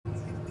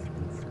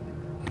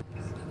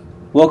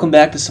Welcome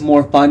back to some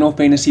more Final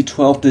Fantasy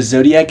XII, the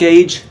Zodiac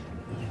Age.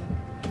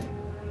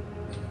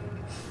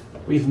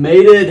 We've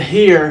made it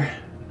here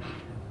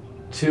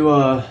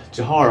to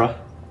Jahara.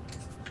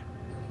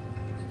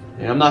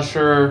 And I'm not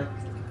sure,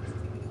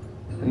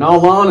 in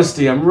all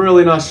honesty, I'm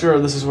really not sure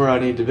this is where I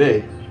need to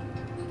be.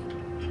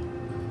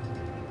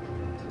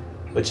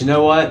 But you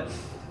know what?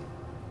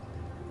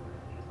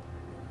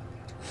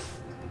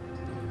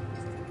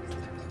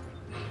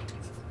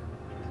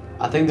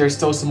 I think there's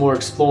still some more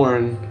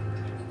exploring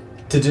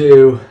to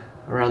do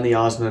around the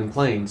Osman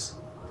Plains.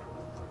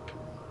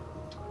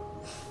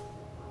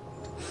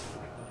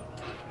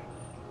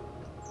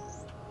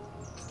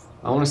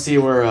 I want to see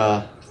where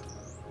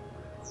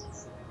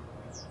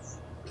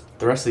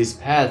the rest of these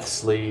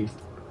paths lead.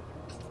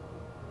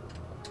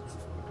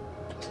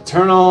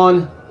 Turn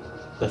on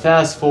the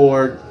fast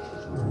forward,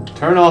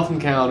 turn off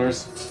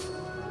encounters.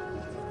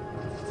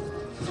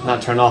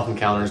 Not turn off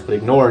encounters, but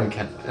ignore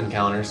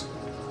encounters.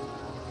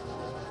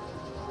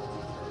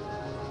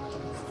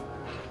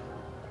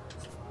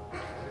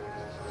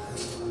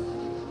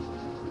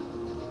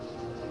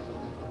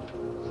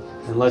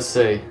 And let's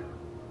see.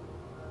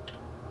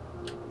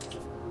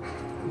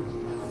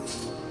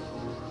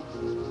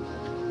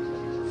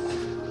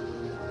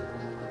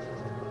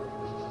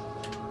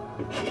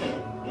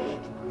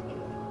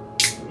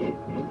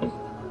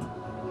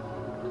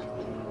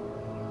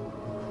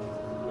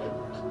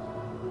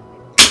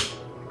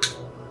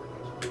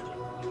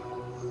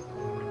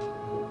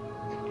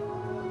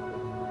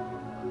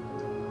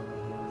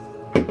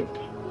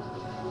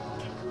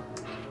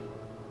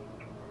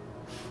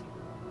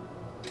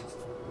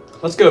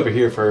 Let's go over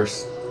here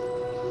first.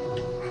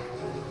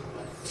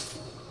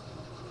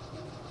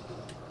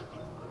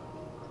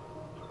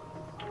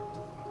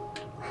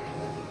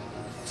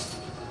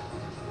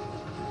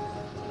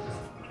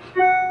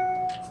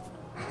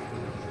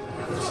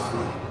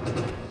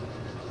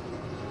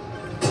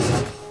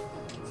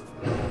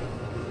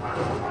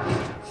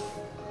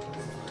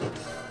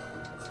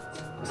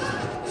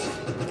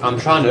 I'm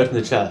trying to open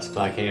the chest,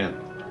 but I can't.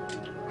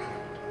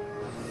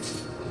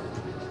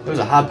 There's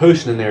a high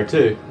potion in there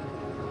too.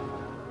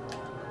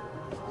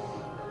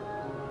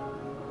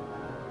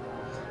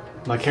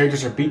 My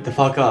characters are beat the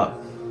fuck up.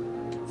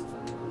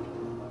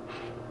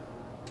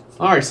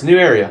 Alright, it's a new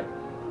area.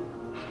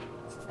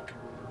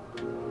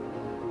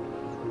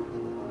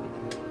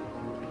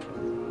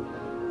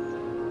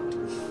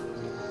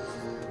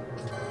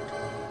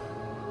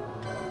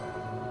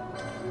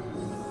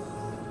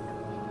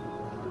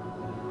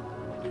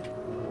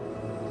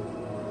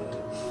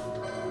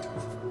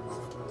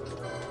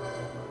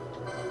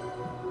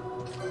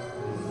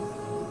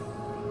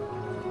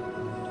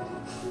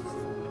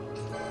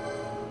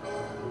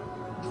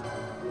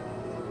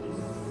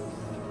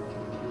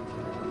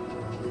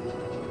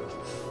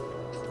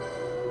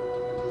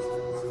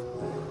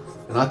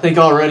 And I think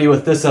already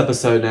with this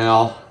episode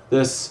now,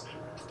 this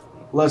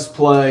Let's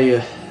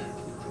Play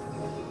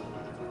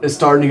is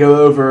starting to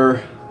go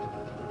over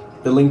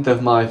the length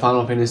of my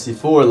Final Fantasy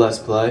IV Let's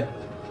Play.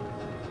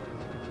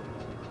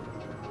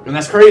 And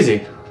that's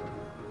crazy.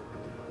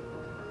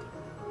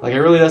 Like,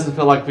 it really doesn't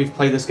feel like we've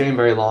played this game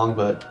very long,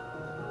 but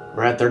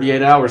we're at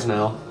 38 hours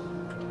now.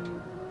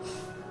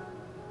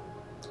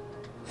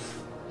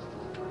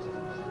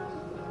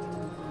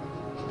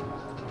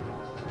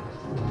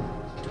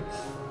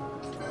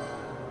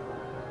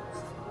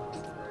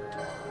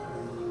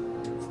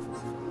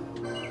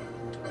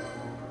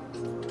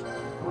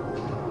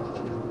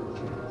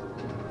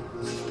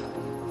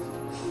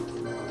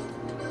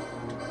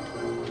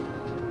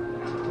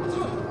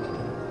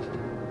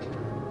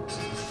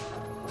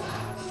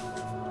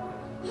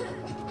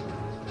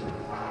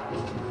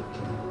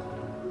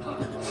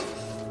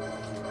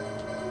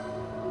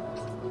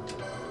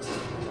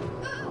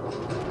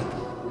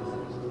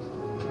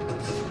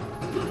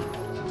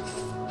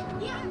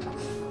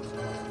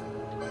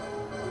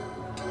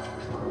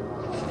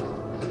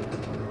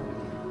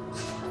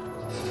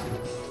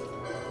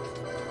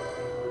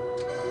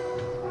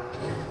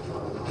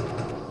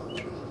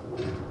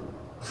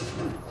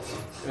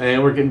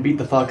 And we're getting beat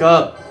the fuck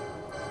up.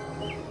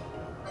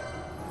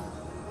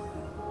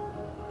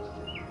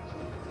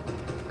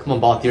 Come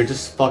on, Balthier,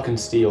 just fucking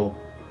steal.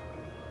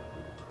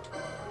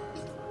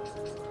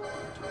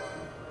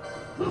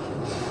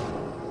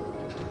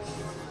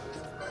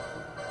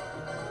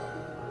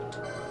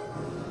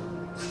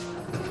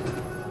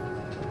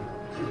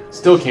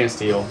 Still can't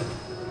steal.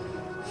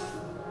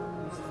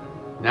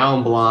 Now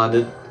I'm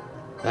blinded.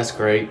 That's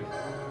great.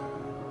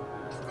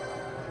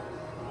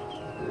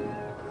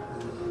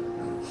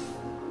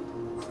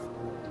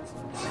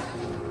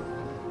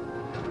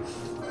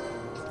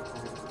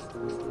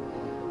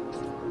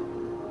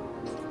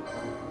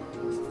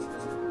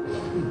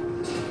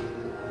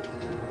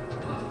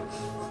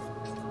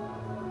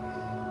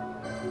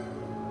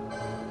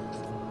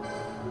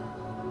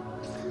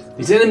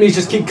 These enemies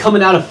just keep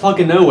coming out of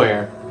fucking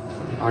nowhere.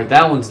 Alright,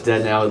 that one's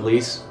dead now at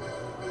least.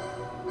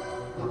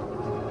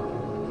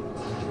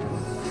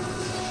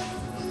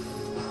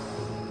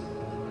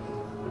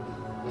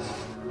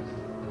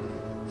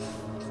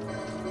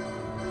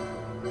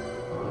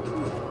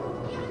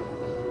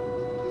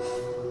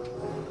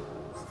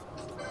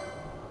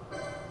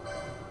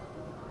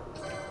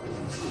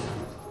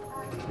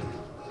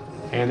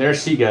 And there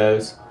she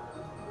goes.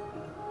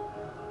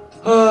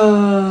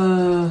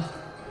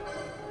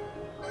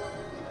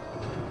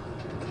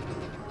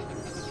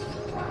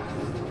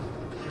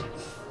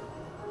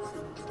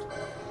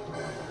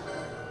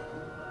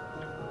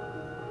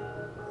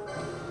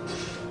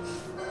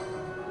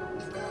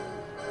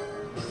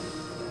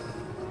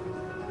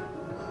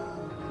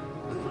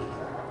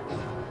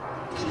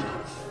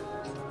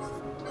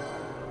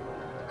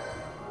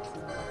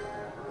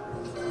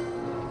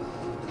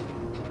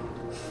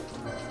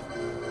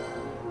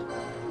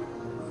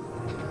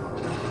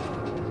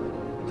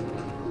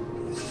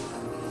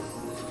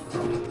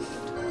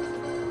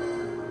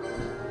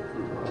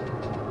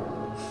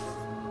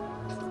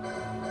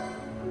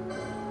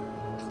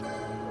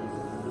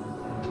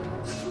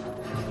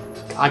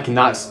 I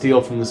cannot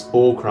steal from this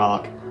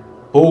bullcrock.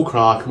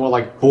 Bullcrock, more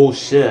like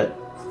bullshit.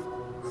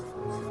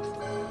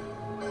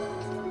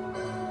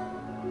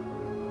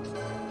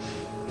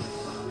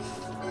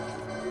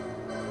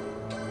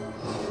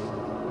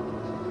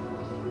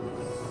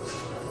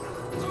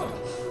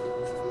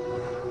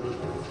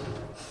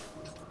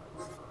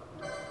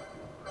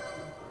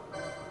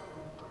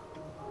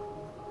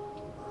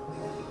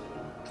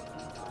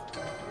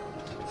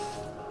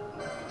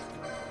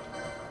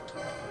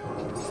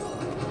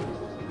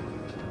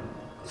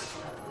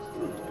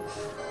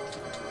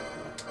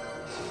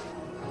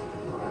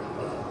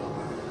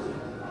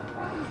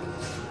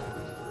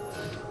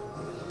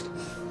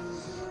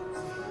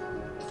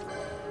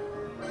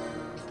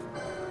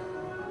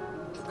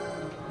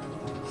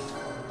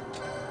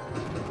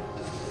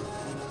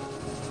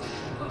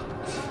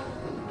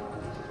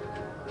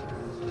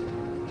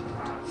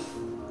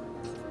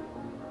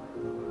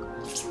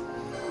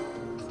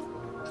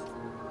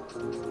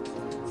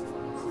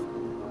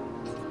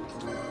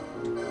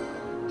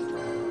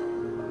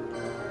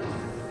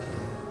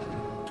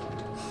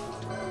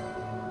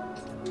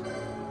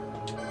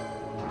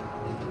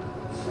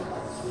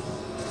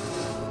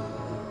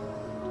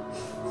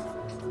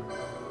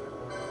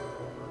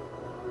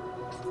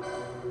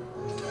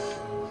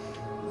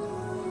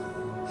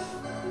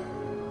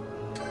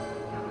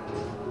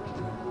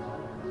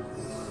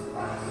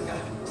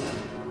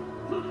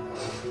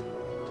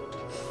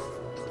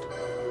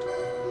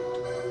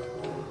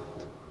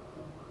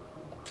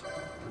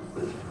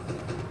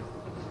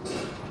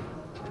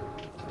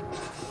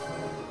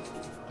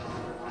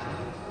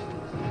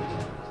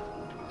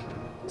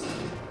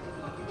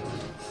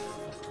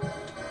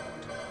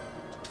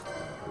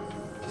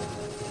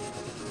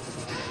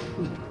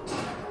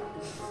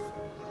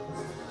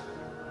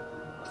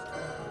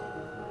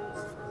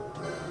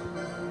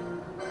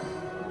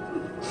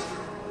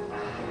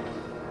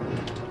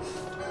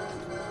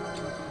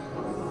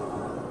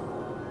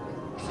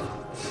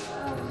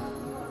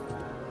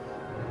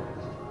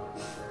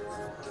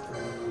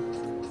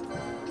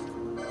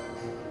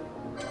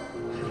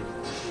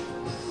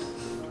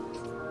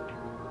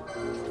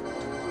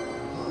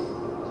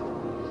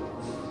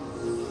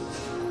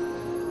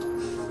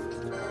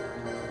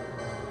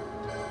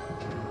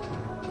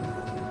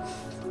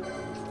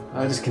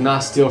 I just cannot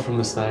steal from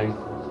this thing.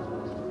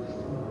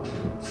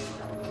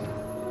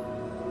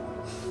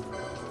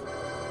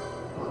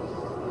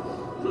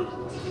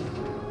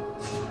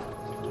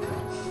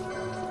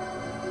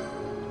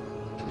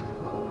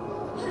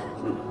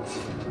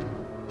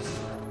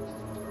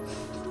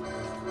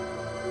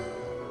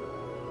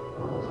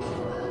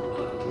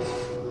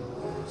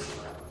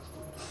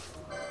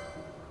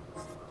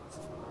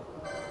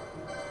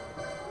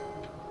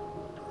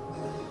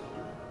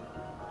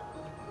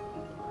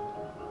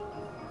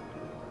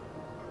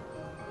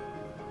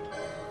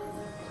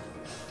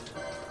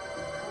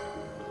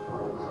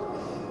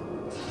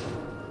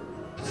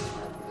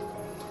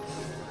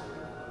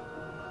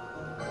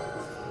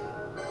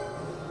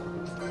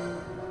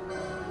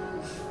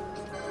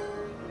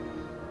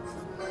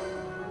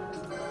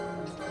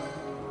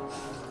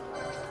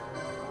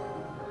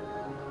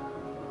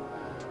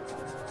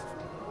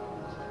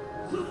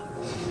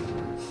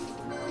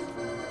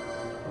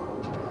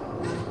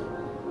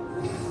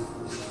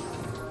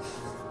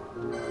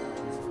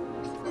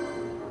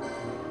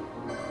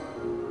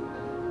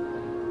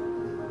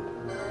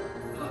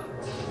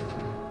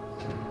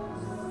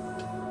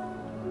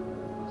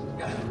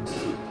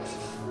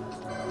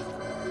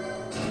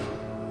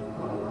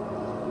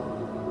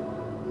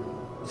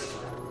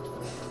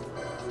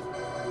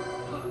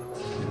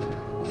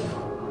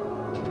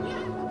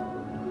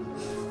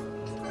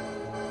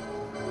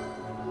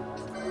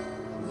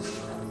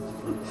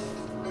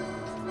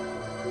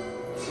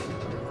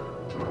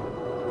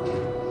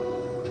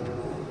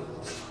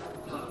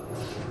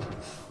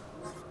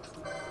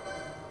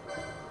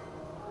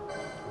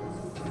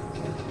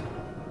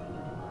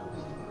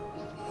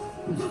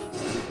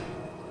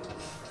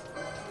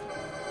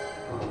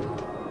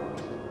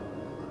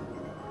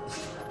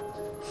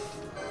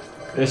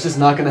 It's just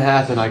not gonna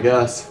happen, I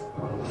guess.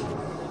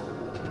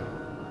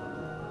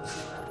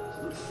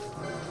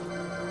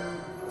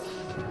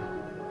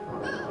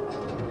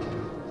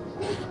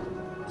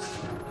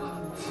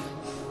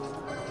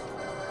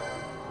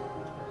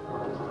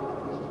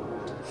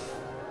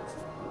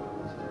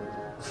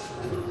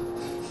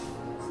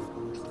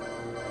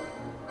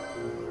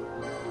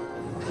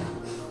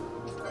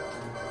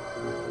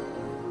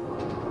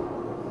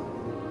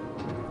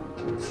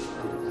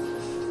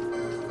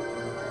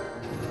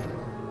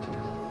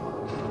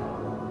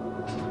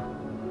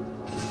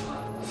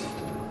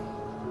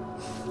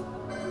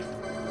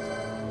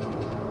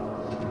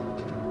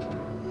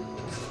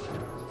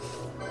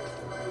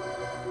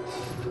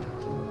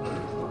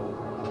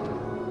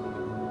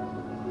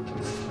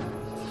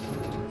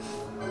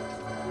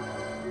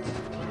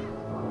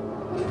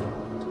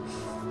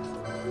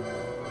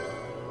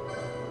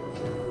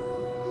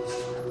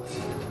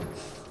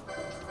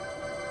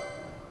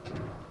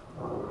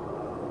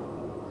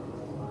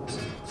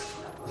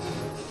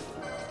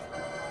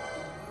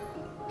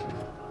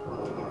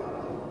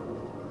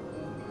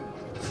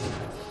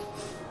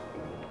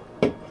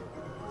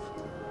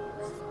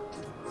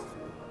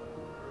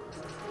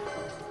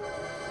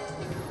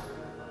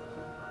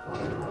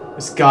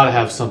 It's gotta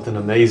have something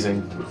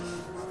amazing.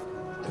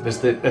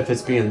 If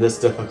it's being this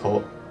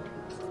difficult.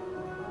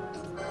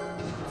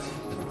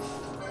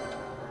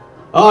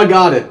 Oh, I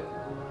got it!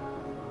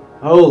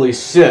 Holy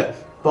shit!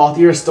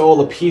 Balthier stole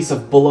a piece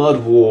of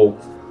blood wool.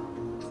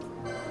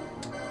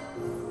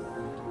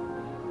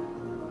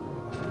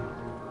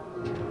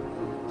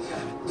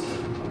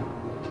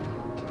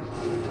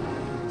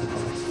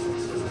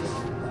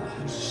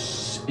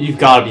 You've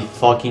gotta be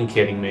fucking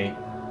kidding me.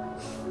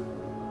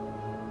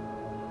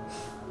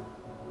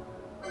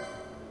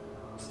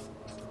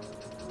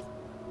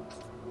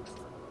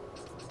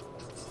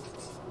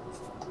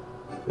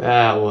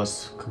 That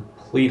was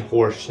complete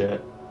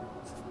horseshit.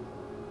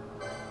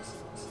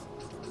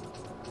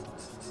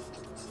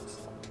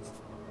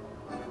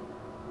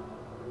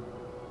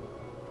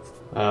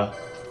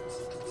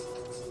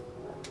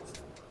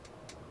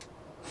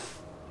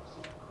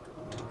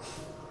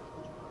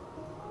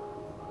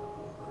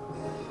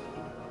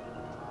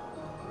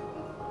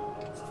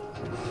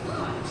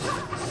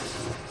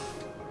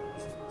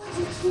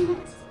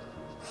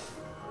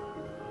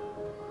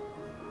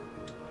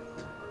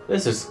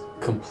 This is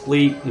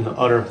complete and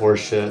utter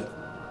horseshit.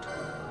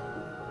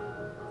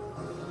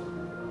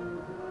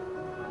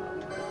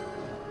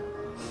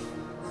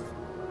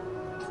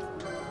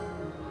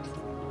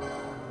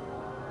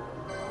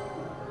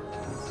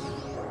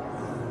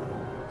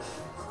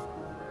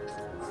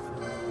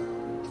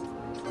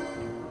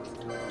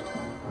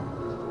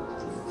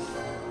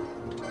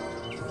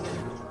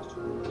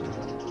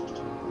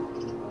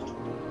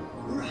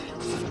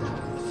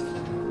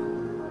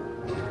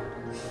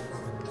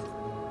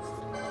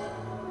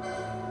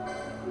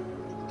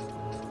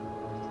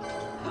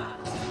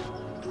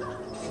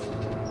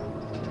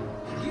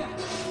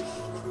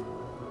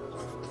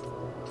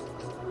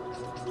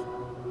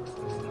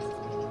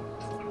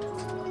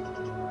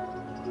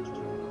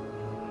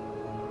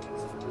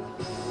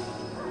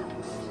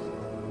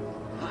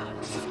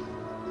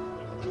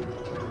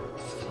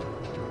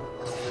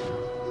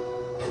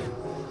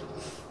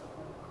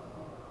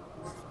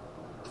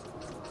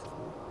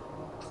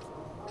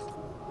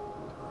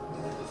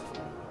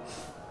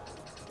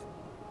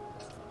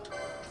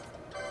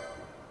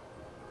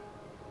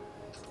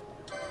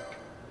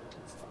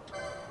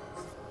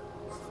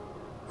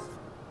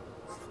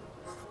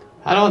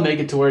 How do I make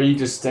it to where you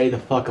just stay the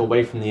fuck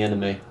away from the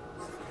enemy?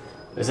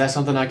 Is that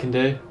something I can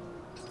do?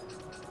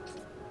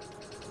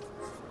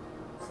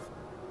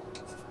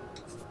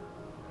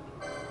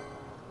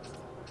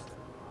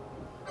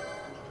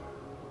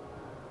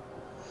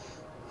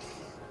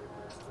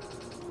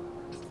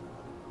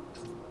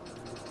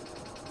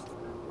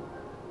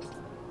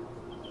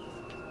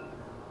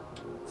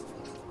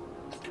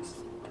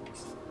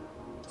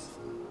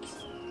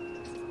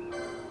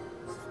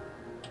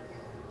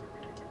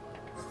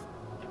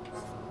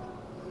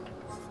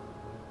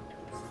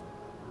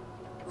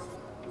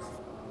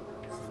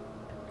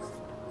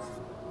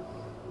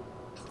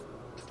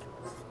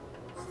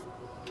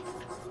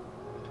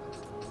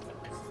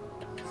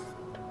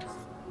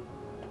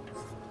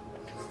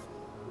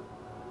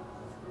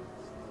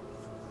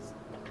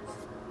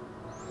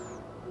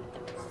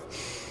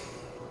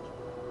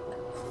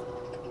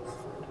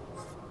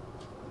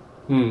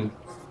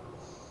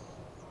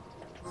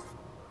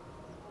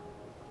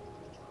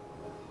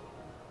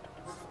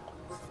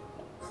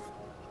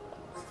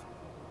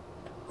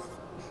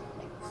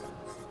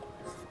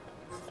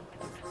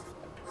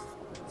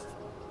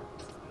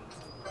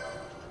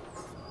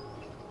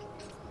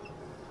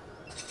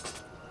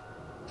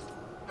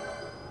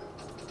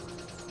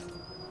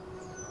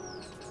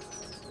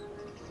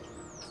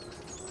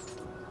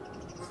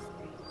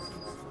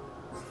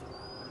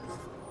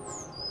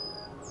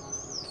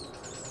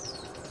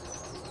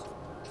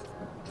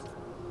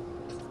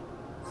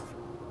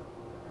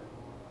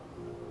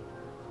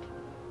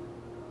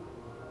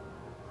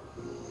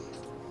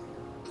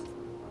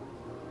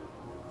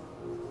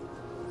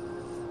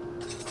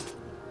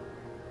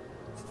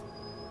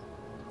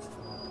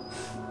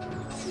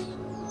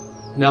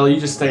 Nelly,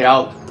 you just stay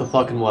out the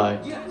fucking way.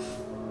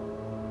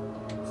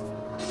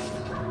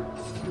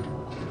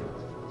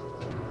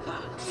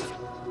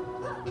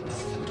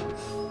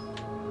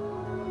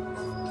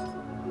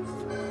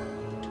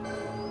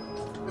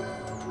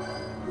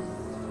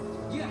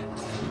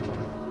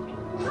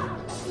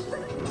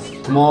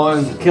 Come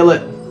on, kill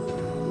it.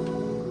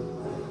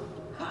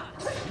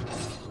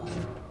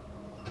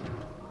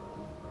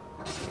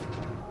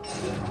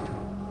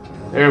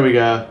 There we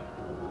go.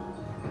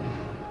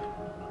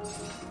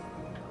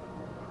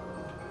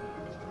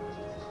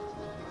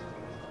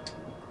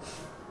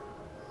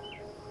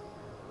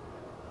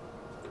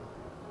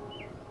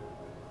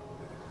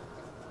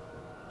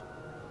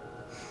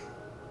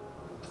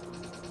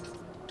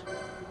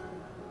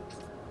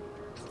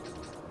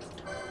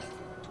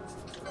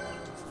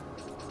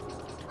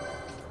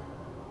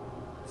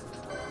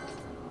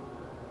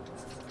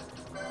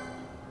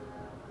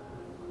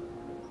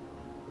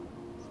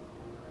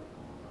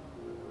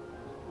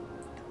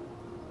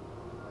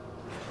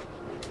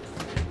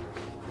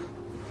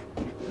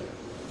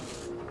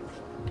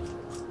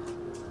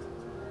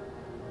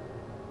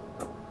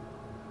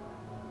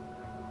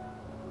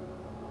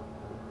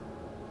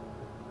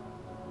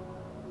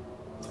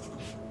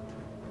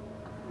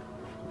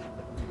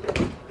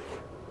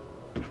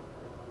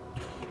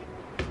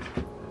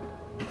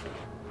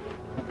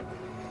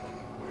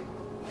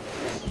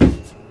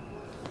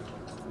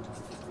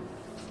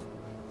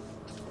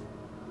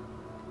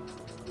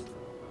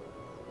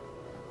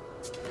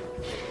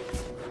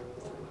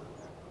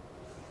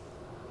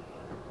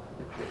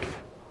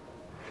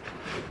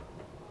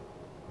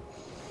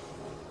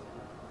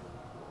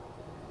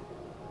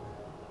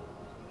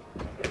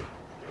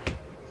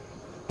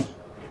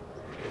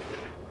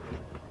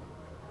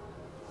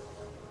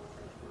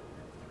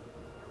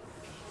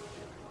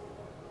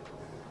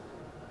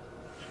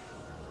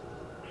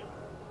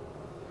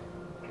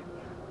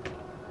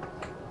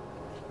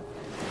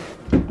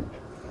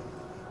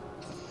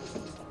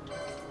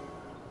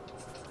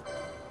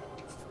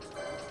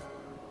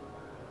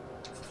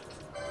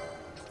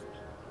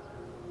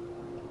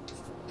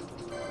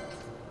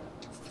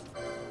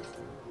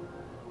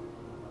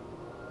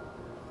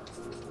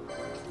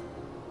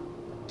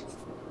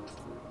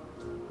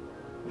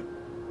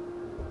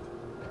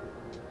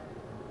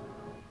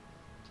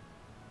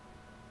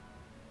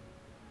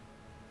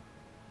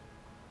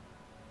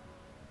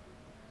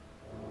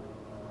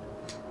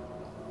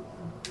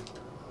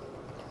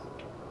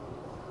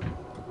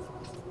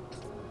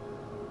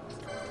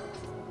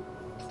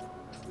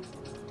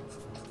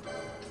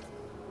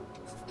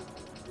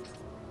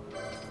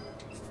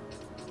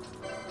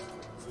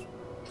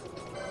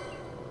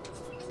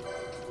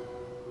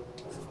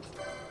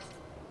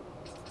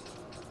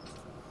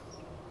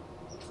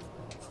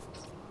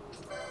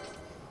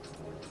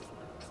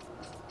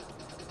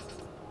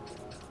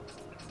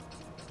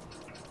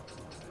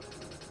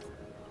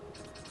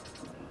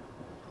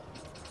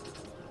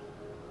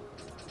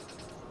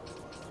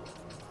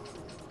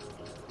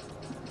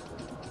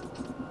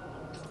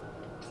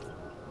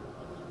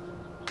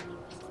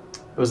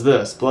 was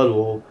this blood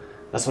wool.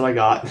 That's what I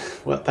got.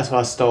 That's what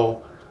I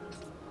stole.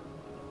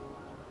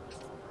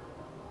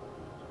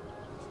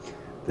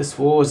 This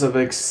wool is of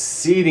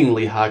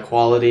exceedingly high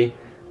quality,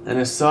 and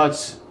as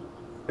such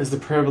is the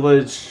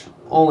privilege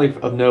only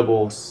of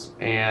nobles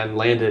and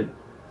landed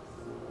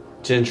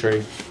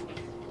gentry.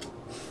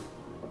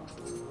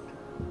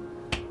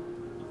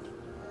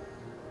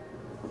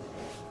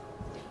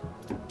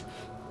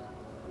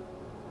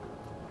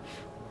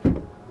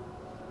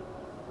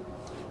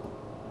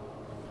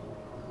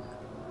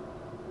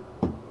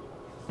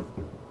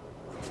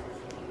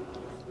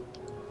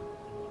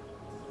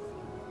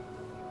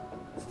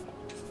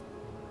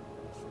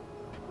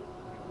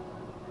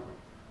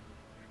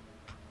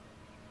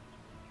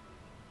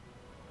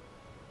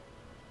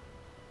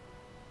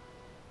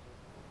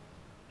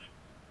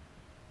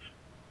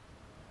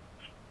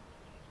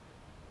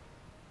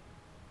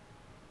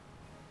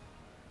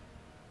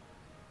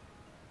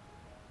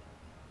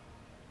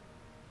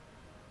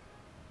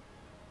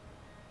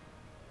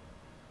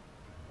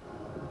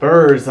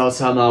 Birds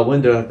outside my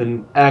window have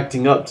been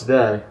acting up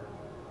today.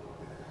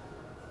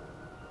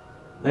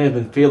 They have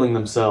been feeling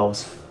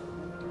themselves.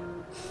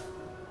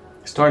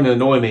 It's starting to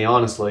annoy me,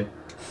 honestly.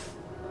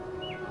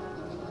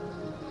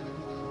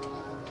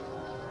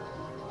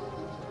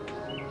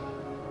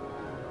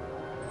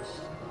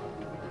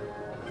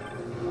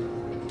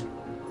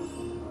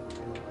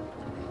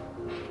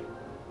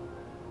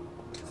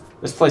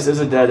 This place is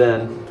a dead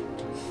end.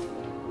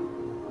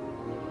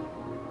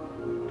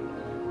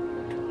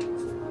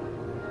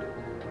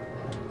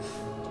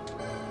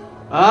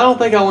 I don't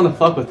think I want to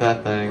fuck with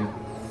that thing.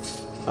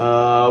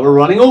 We're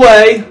running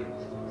away.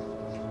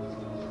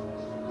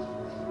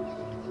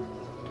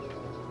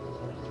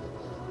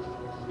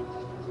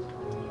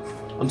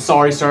 I'm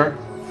sorry, sir.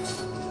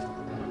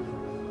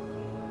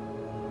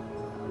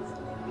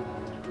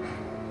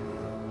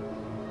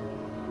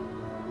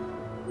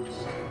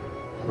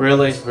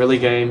 Really? Really,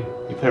 game?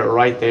 You put it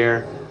right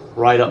there,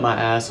 right up my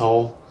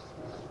asshole.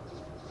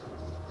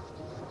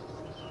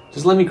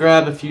 Just let me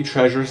grab a few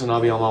treasures and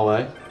I'll be on my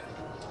way.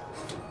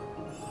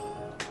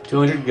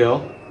 200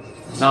 gil.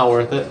 Not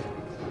worth it.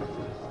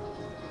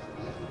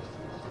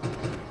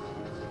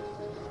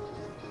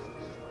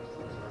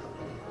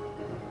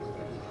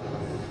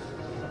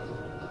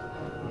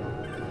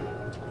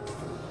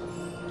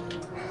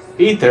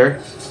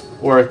 Ether.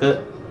 Worth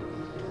it.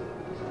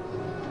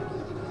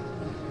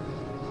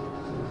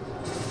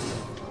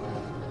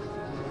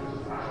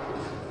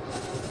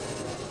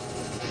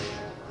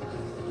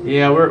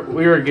 Yeah,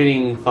 we are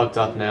getting fucked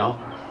up now.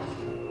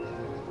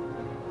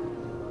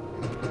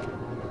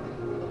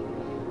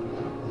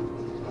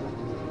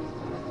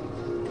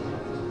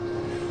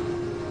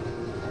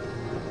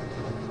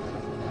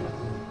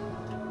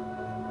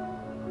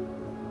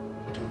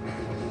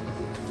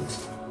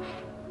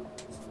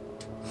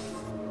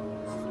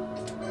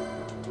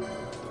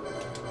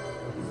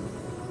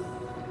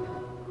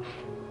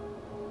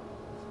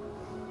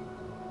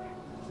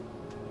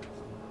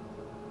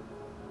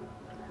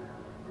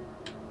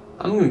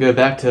 I'm gonna go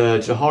back to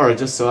Jahara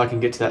just so I can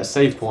get to that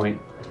save point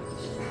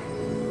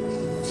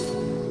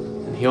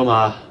and heal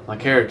my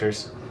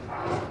characters.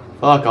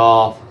 Fuck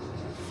off.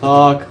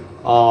 Fuck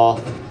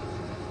off.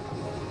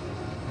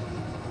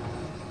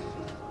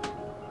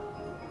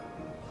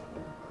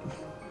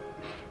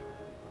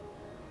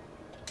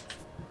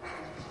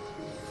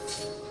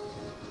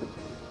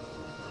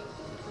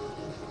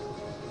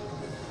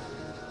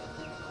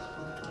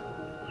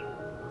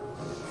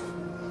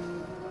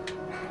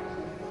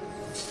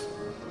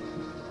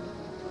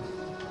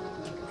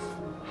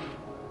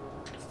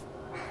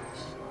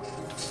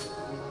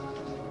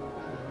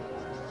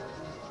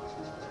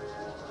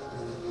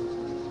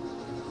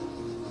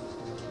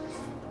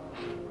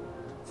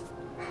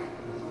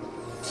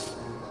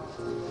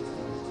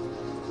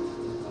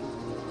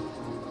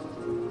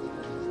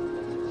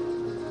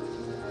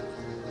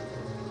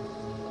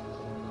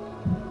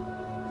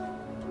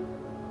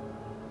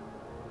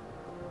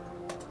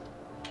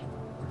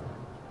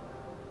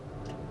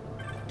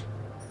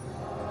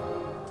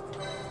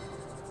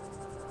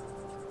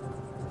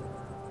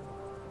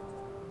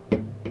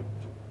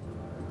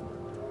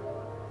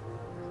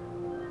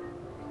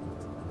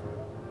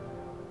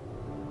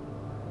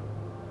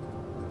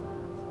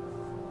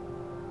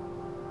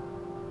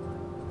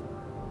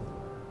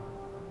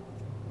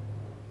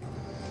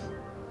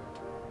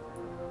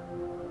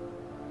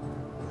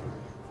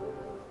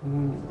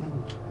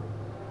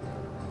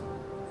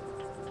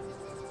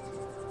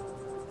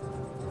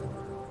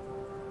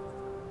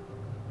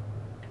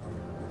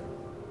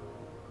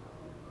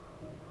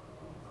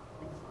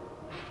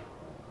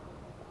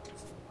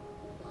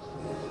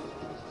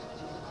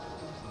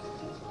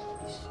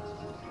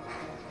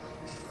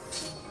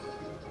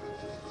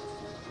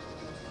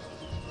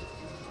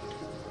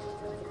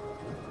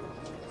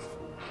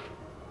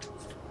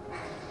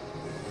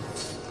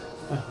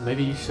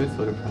 Maybe you should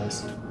photo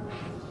press.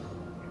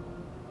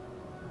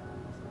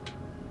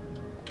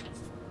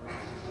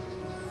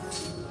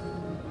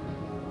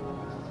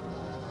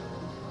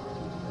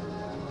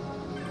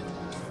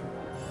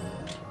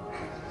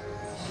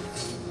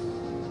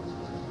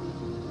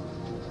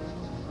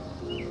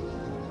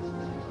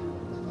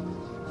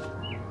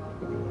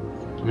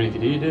 I mean, if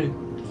you do, you do.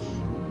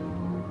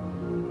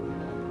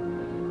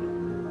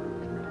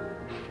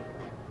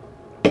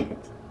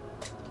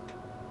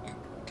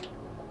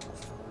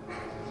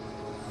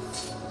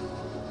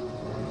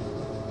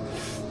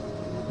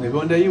 Maybe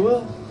one day you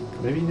will.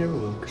 Maybe you never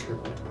will, because you're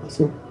a bad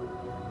pussy.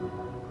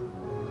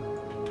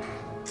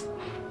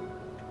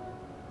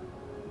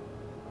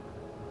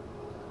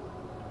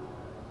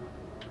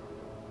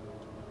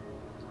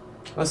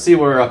 Let's see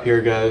where up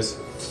here goes.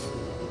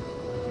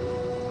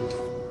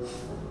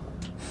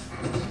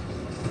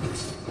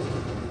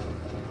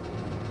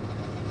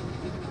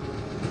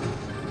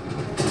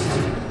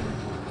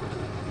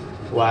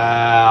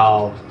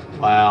 Wow.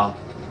 Wow.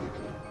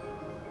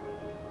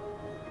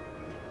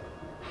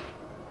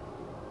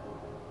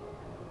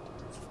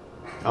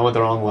 I went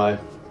the wrong way.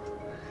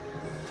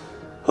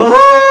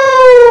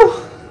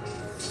 Oh!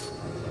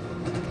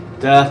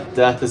 Death.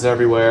 Death is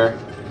everywhere.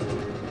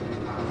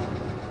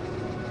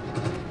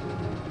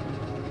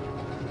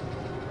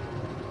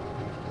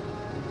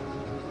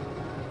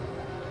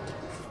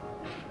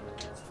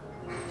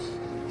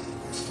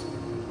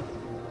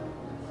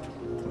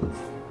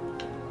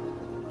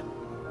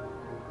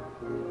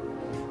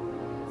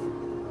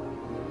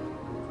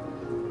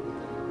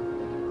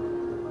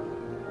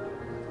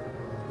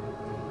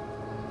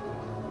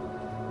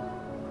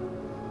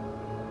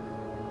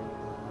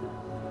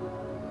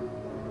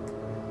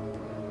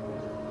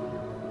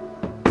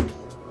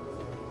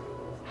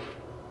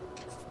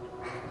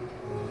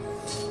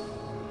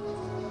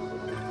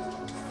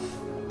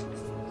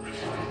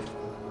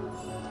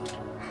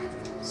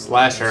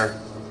 Slasher.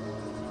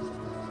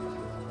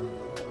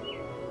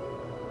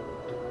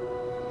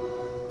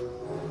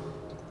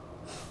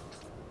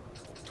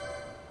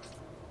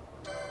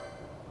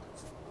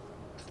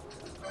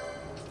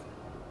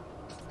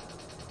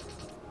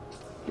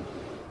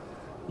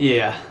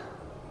 Yeah.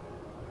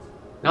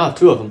 Now I have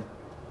two of them.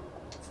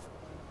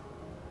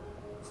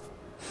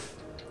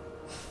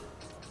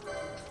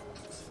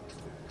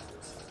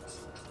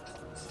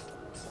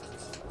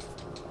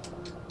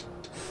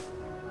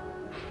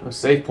 Oh,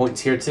 save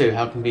points here too.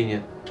 How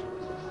convenient.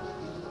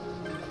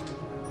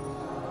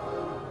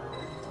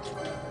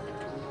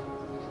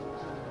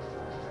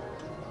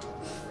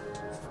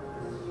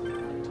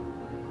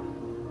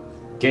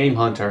 Game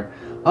Hunter.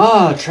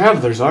 Ah,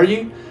 travelers, are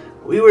you?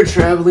 We were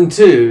traveling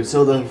too,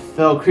 so the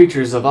fell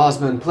creatures of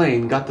Osman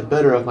Plain got the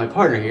better of my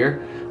partner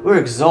here. We're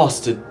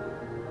exhausted.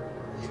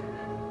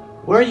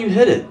 Where are you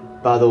headed,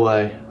 by the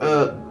way?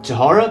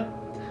 Jahara?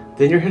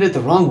 Then you're headed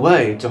the wrong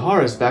way.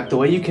 Jahara's back the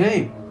way you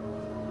came.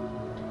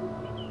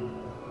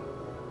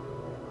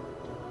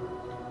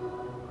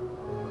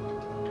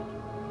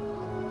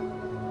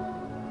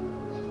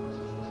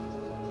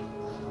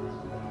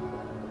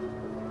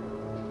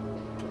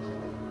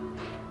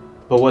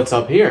 But what's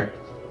up here?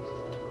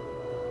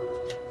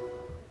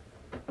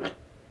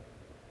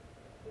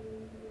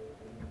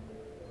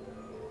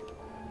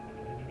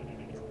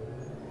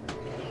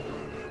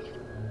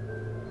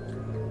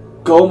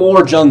 Go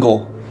more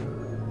jungle.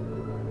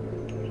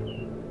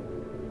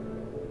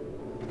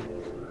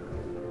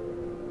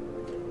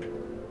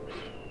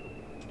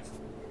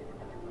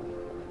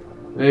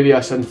 Maybe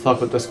I shouldn't fuck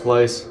with this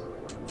place.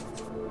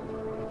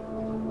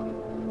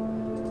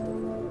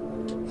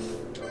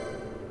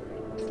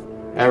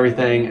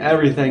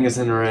 Everything is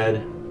in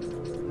red.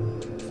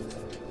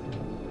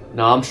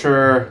 No, I'm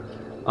sure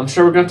we're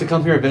gonna have to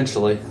come here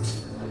eventually.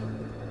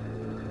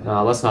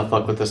 No, let's not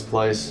fuck with this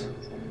place.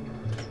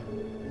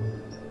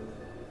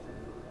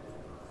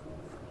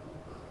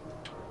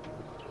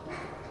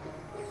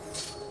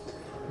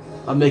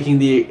 I'm making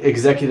the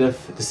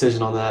executive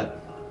decision on that.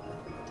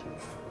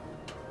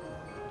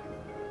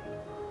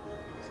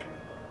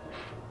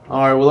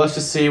 Alright, well let's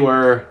just see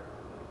where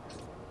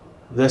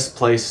this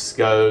place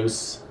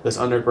goes, this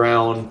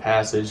underground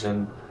passage,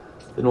 and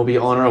then we'll be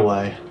on our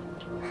way.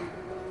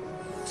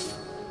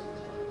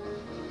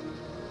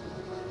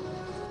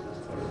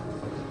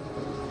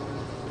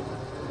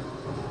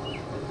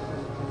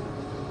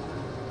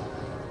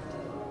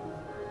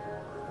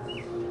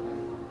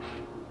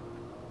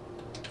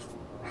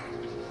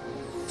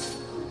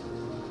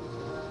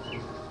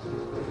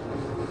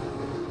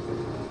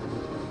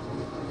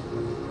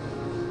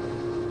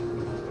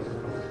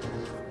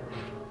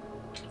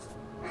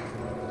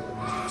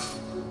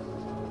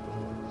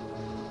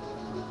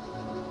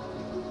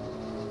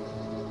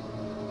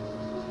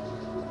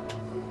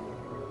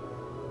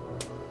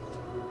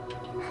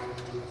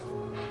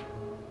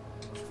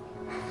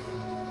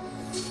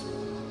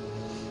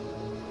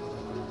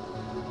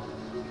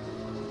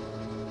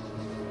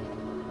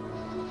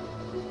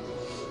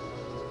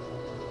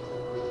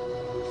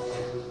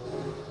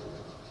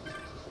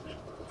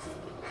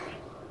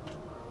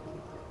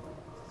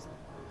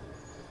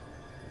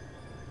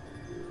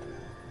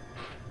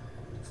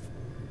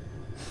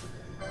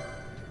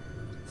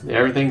 Yeah,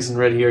 everything's in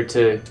red here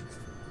too.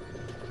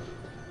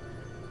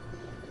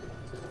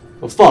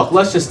 Well, fuck,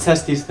 let's just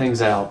test these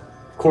things out.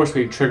 Of course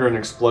we trigger an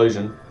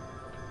explosion.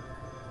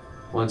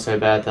 Wouldn't say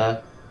bad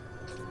that.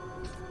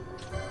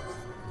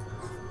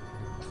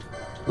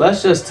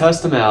 Let's just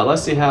test them out.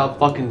 Let's see how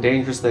fucking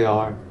dangerous they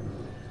are.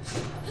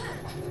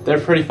 They're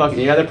pretty fucking,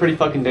 yeah, they're pretty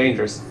fucking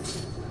dangerous.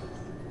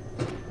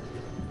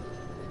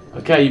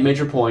 Okay, you made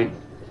your point.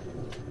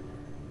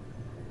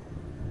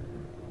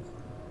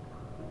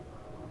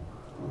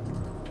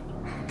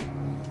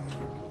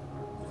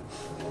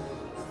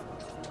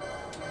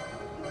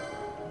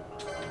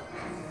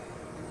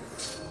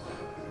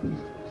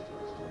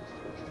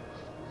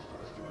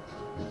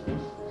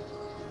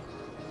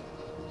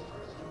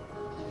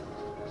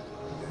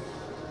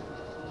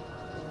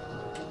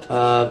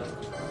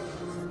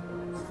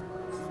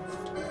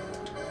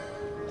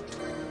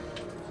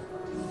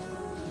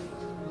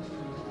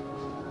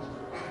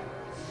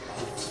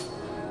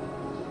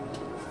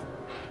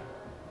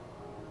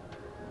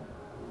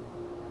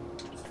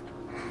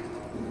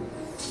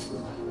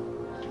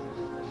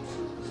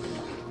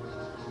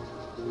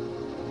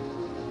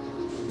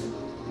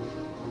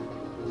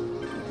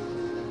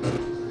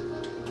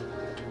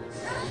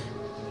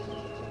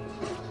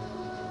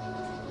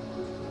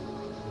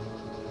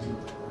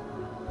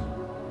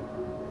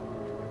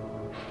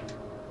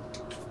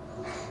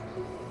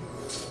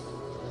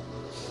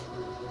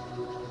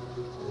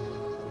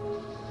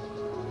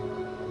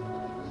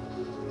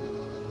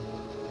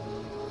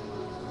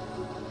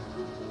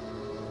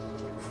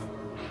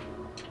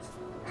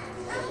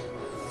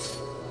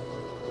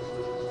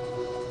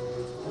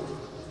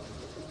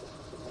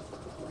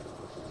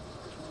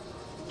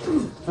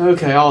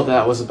 Okay, all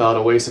that was about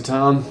a waste of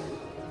time.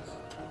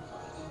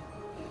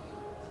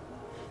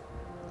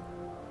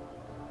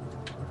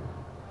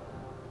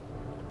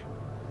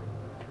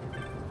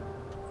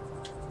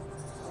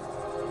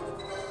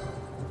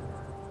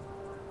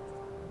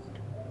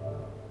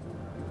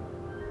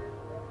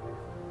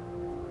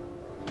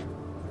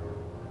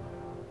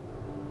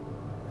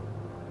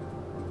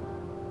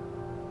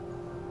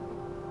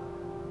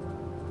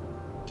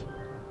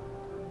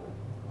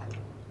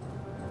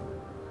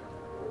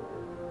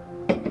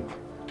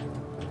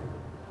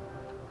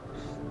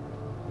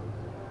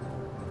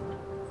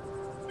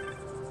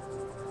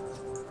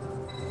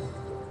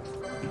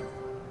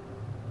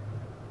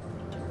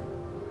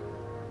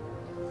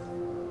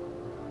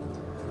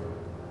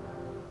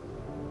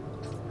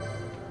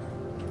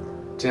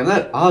 Damn,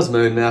 that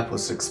Osmo nap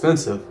was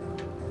expensive.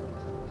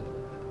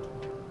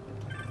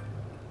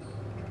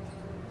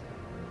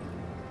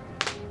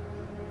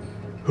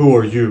 Who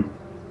are you?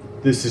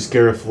 This is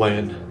Gareth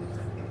Land.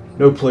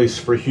 No place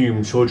for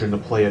human children to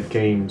play at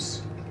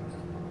games.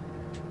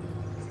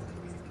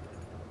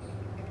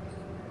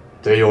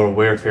 They are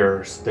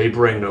wayfarers. They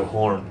bring no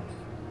harm.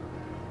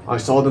 I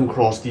saw them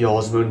cross the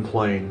Osmoan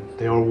plain.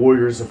 They are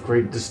warriors of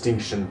great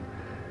distinction.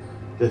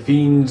 The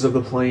fiends of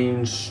the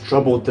plains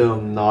troubled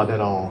them not at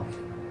all.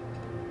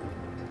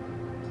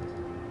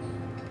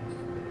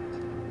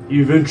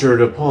 You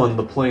ventured upon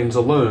the plains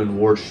alone,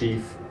 War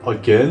Chief.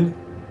 Again?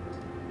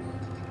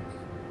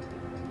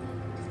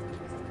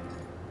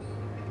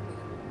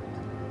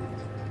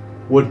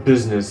 What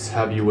business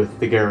have you with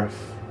the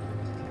Gareth?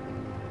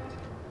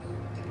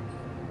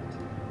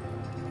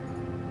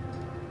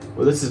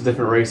 Well, this is a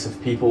different race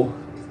of people,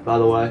 by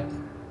the way,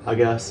 I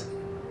guess.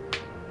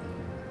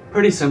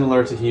 Pretty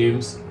similar to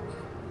Humes.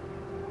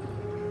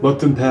 Let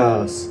them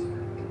pass.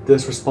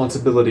 This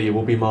responsibility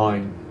will be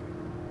mine.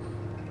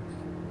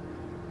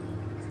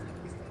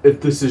 If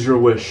this is your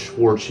wish,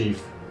 War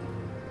Chief,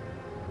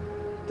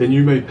 then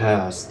you may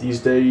pass.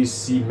 These days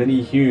see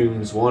many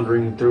Humes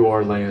wandering through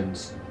our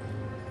lands.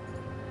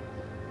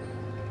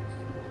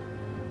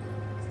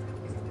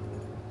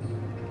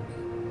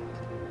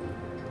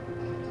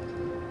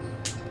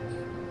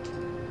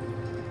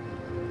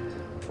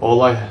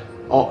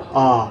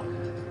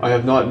 I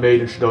have not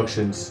made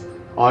introductions.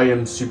 I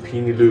am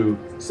Supinalu,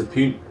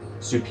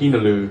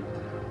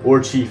 War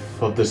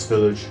Chief of this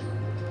village.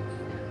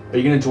 Are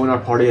you gonna join our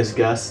party as a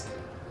guest?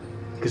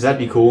 Cause that'd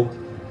be cool.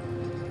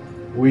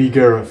 We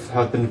Gareth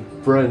have been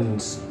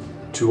friends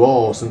to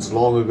all since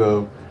long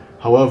ago.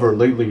 However,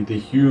 lately the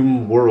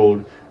Hume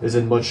world is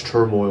in much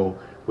turmoil.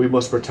 We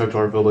must protect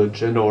our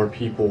village and our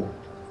people.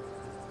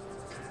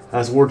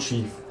 As War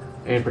Chief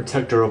and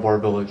protector of our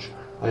village,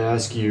 I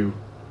ask you,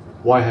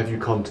 why have you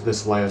come to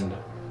this land?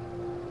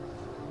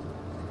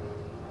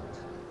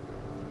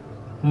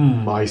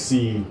 I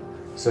see.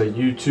 So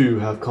you too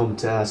have come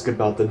to ask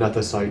about the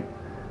Nethicite.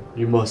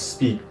 You must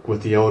speak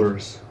with the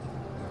elders.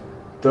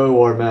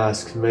 Though our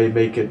masks may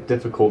make it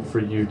difficult for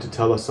you to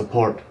tell us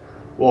apart,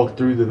 walk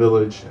through the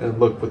village and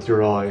look with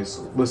your eyes,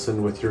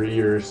 listen with your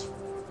ears.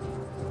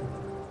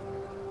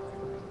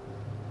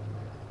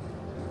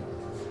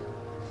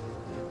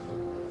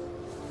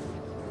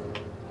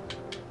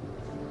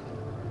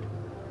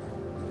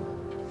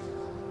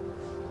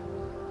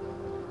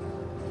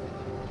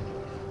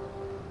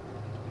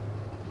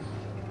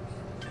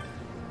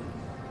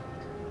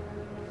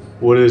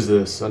 What is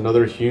this?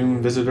 Another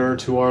Hume visitor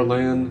to our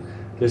land?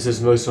 This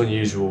is most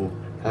unusual.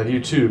 Have you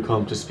too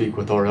come to speak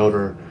with our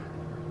elder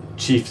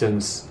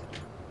chieftains?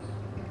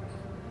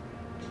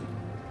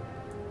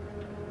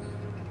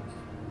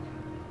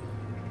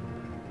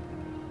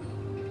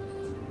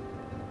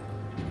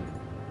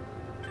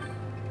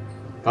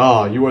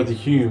 Ah, you are the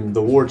Hume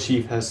the war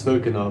chief has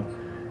spoken of.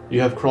 You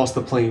have crossed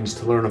the plains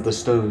to learn of the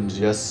stones,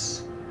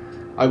 yes?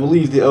 I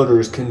believe the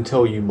elders can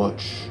tell you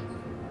much.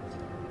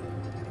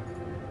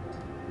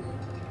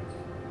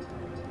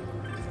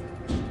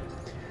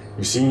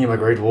 You seem a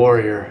great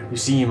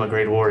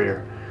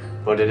warrior.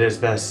 But it is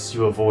best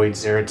you avoid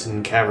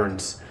Zeritan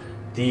caverns.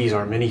 These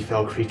are many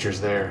fell creatures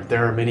there.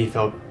 There are many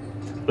fell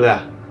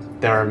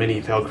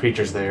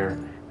creatures there,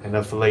 and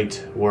of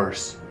late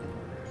worse.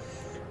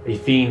 A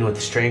fiend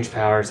with strange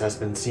powers has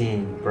been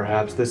seen.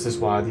 Perhaps this is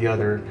why the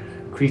other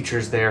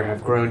creatures there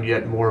have grown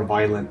yet more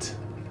violent.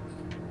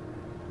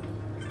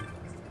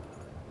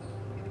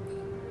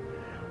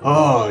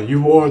 Ah,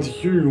 you are the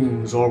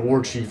Humes our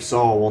war chief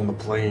saw on the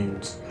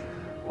plains.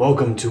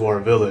 Welcome to our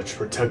village,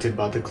 protected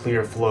by the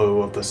clear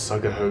flow of the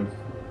Sugahode.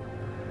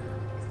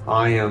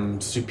 I am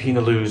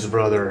Supinalu's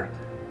brother,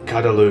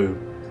 Kadalu.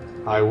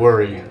 I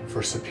worry,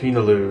 for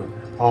Supinalu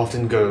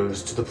often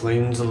goes to the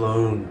plains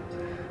alone.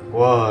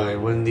 Why,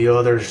 when the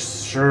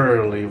others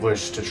surely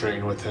wish to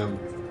train with him?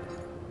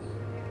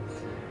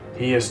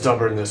 He is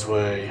stubborn this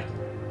way.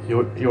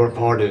 Your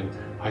pardon,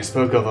 I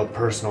spoke of a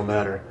personal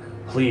matter.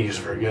 Please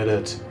forget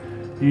it.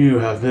 You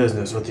have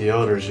business with the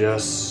elders,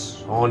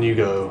 yes? On you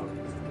go.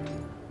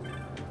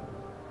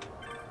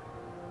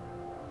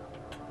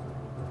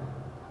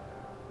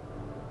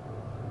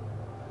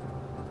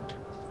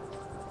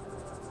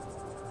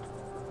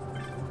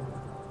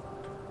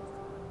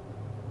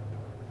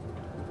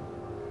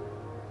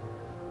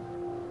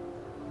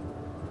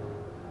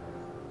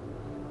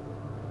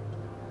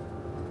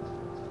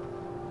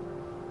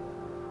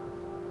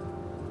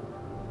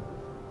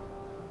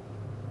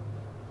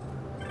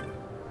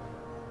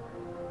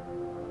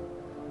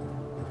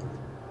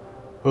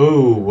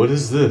 Oh, what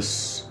is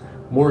this?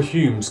 More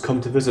Humes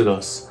come to visit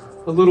us.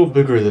 A little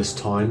bigger this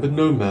time, but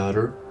no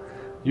matter.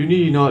 You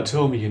need not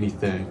tell me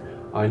anything.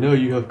 I know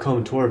you have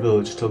come to our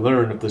village to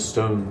learn of the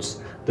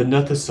stones, the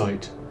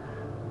Nethicite.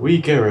 We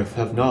Gareth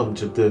have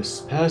knowledge of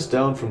this, passed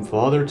down from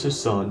father to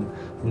son,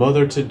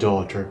 mother to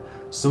daughter.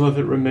 Some of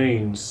it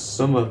remains,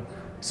 some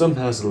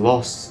has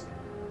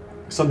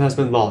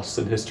been lost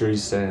in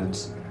history's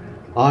sands.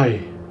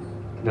 I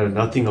know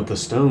nothing of the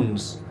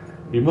stones.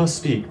 You must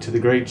speak to the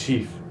great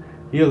chief.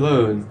 He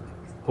alone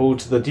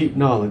holds the deep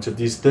knowledge of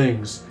these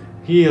things.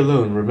 He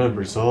alone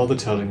remembers all the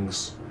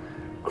tellings.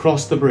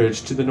 Cross the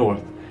bridge to the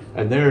north,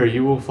 and there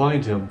you will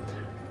find him.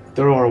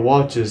 There are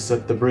watches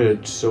at the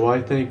bridge, so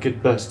I think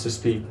it best to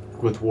speak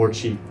with War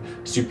Chief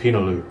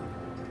Supinalu.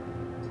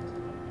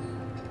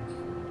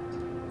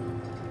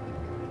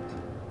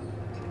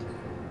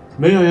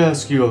 May I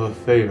ask you of a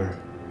favor?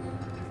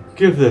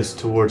 Give this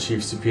to War Chief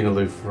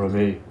Supinalu for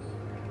me.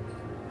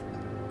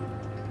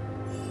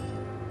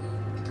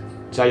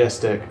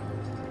 Jahara.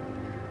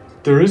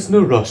 There is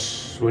no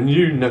rush. When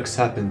you next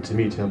happen to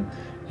meet him,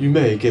 you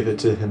may give it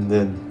to him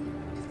then.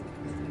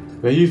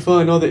 May you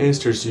find all the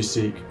answers you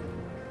seek.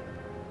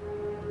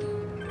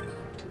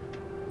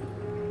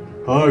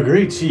 Our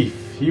great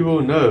chief, he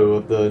will know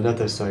of the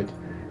Nethicite.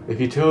 If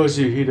he tells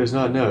you he does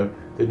not know,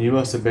 then you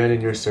must abandon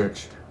your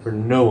search, for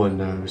no one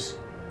knows.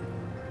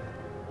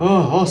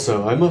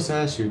 Also, I must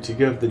ask you to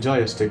give the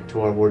Jahara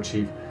to our war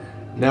chief.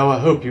 Now I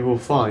hope you will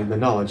find the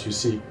knowledge you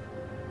seek.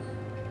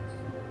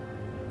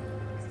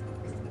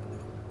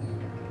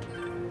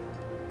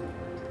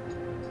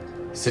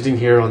 Sitting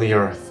here on the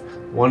earth,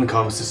 one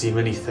comes to see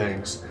many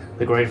things,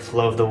 the great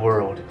flow of the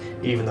world,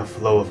 even the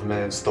flow of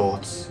man's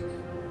thoughts.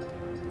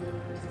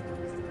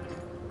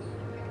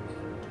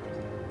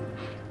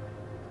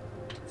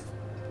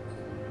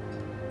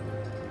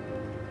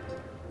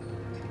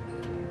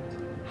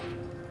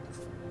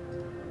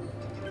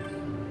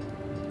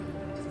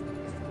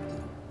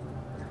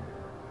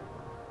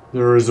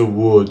 There is a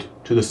wood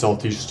to the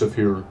southeast of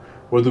here,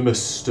 where the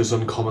mist is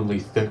uncommonly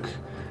thick.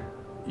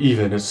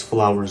 Even its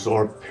flowers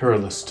are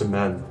perilous to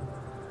men.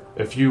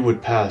 If you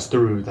would pass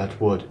through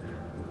that wood,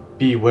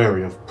 be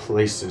wary of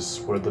places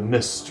where the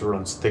mist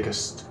runs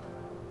thickest.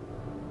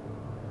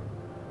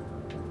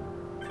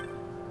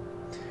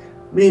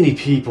 Many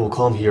people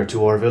come here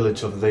to our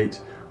village of late.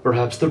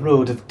 Perhaps the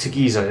road to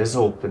Giza is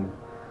open.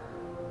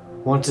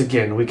 Once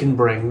again, we can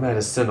bring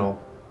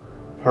medicinal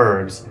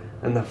herbs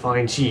and the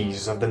fine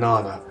cheese of the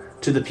Nana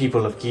to the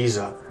people of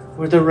Giza,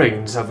 where the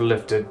rains have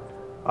lifted.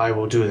 I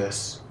will do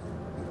this.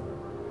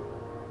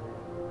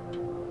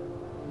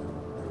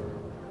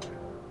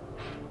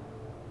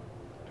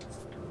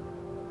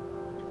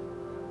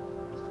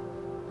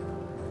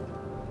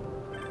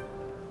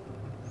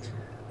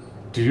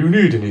 Do you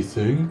need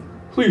anything?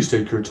 Please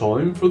take your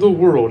time, for the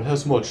world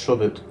has much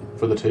of it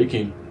for the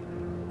taking.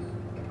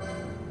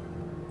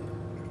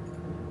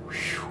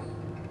 Whew.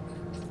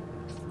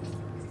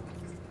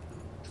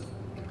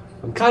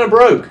 I'm kind of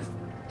broke.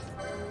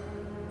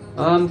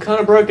 I'm kind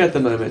of broke at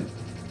the moment.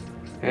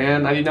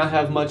 And I do not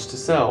have much to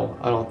sell,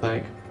 I don't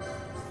think.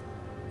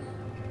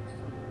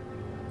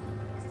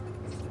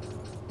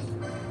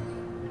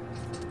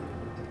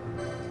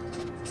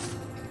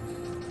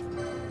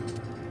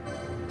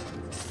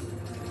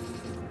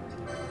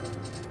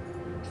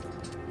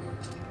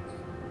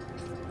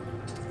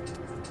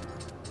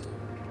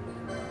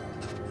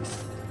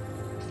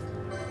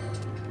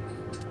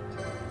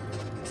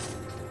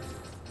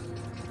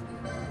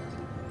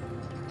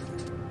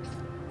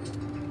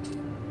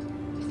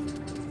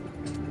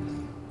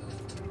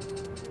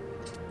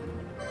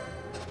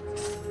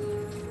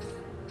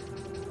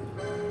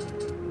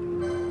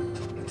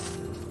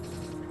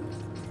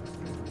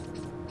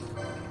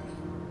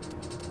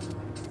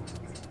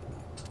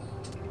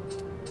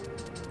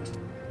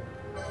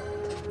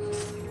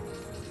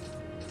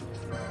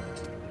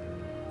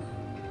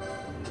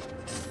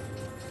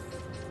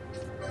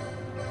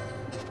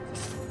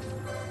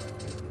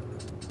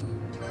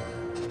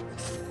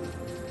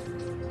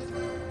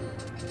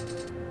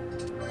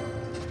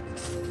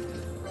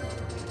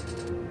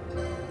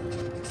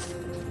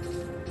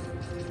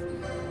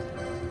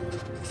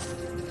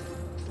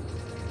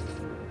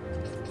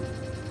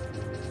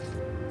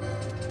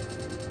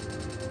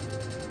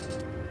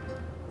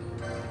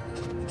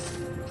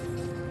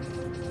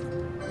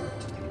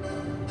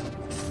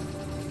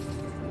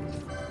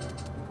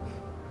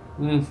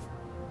 Hmm.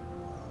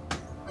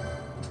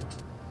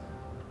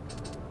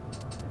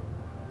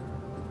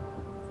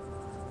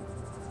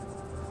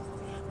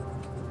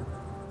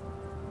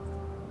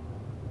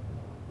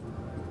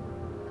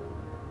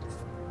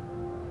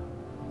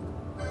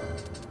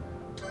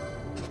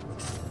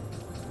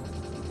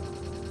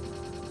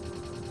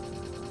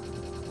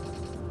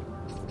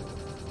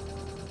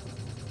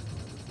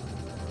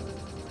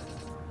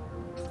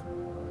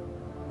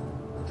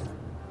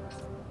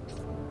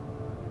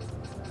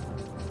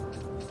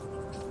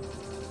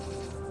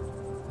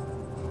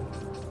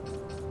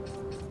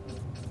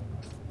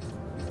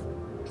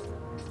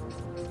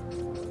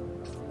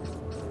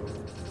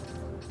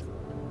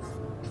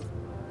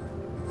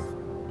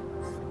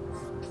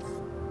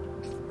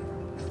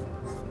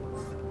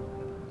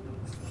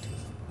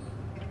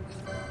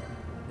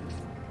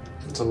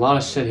 It's a lot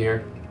of shit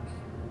here.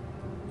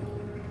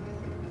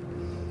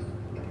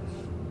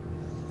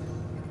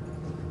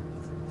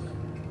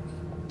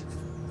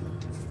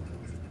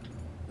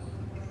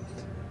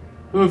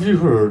 Have you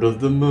heard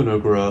of the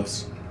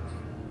monographs?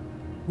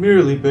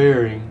 Merely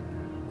bearing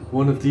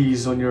one of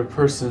these on your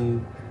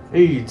person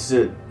aids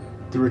at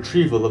the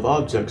retrieval of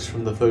objects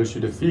from the foes you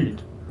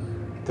defeat.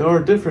 There are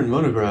different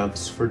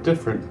monographs for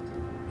different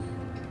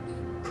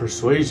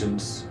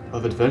persuasions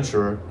of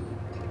adventurer.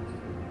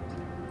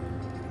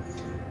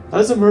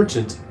 As a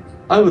merchant,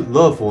 I would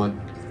love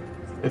one,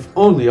 if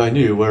only I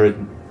knew where it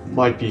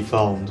might be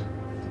found.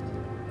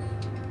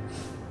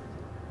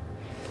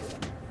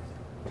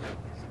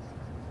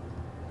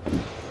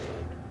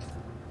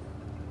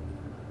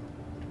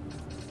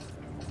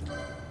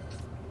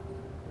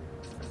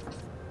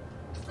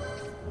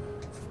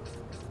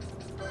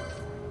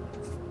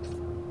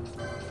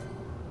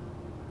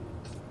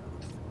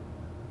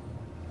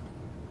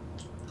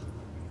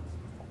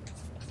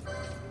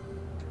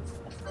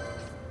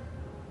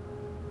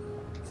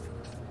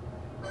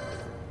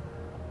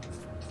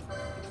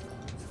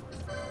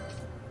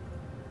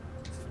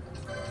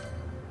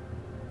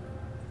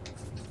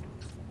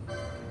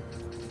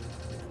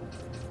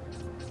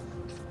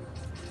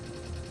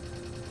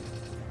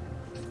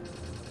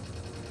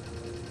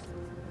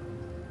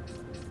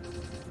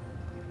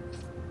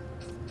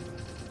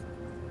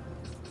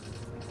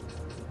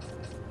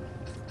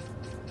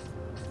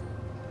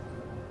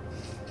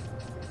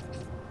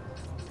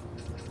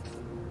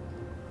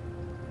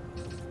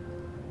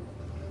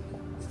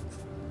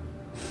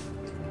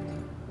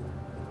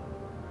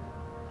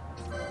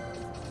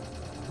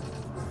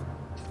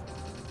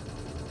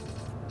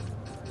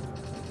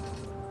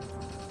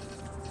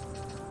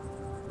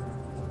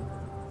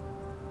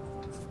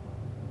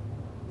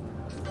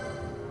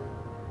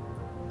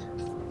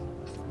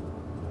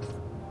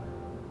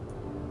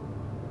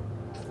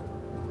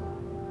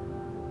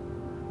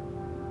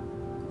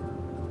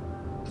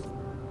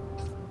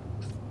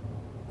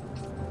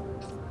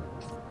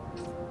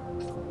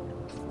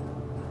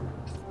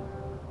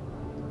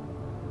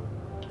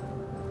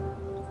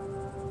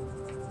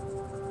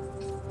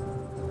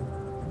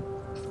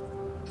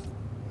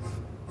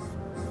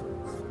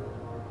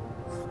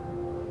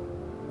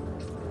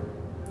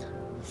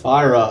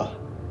 Fyra.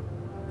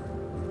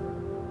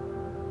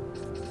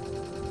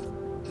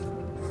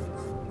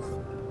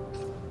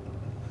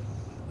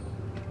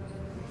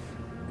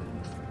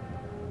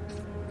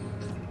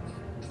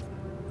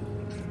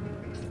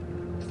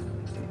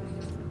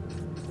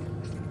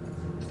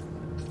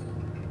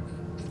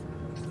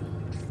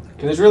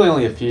 There's really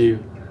only a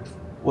few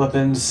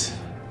weapons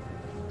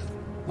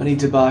I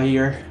need to buy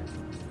here.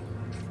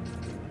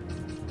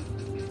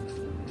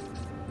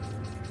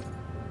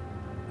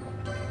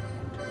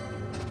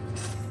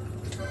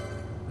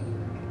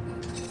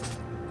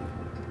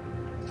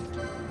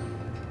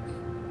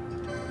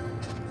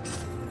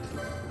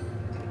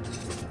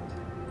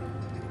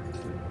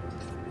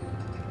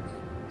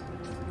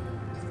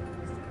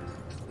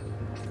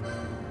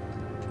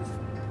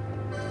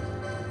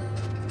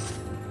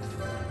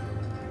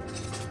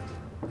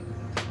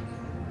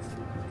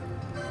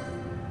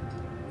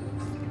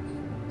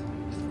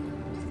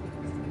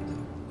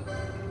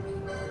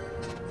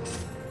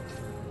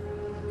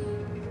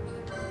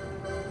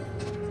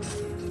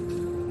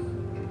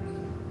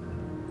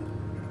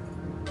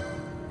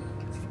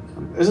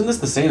 Isn't this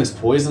the same as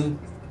poison?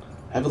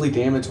 Heavily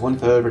damaged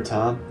 1/3 over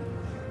time.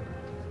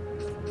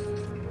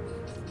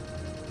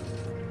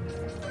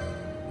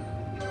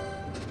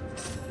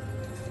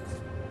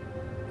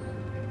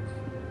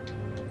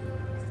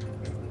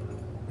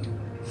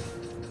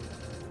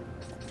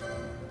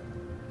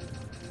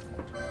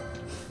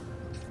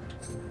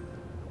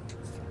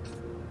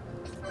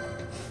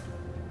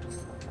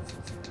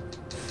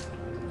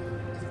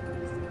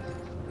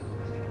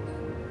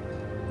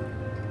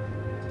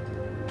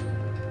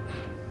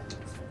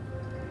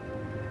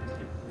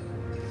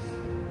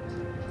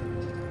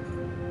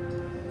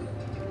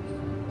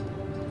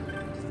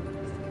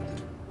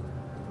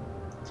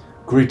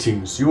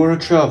 Greetings, you are a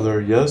traveler,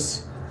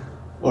 yes?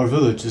 Our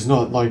village is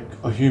not like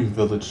a human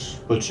village,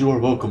 but you are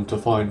welcome to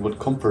find what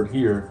comfort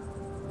here,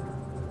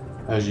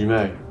 as you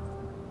may.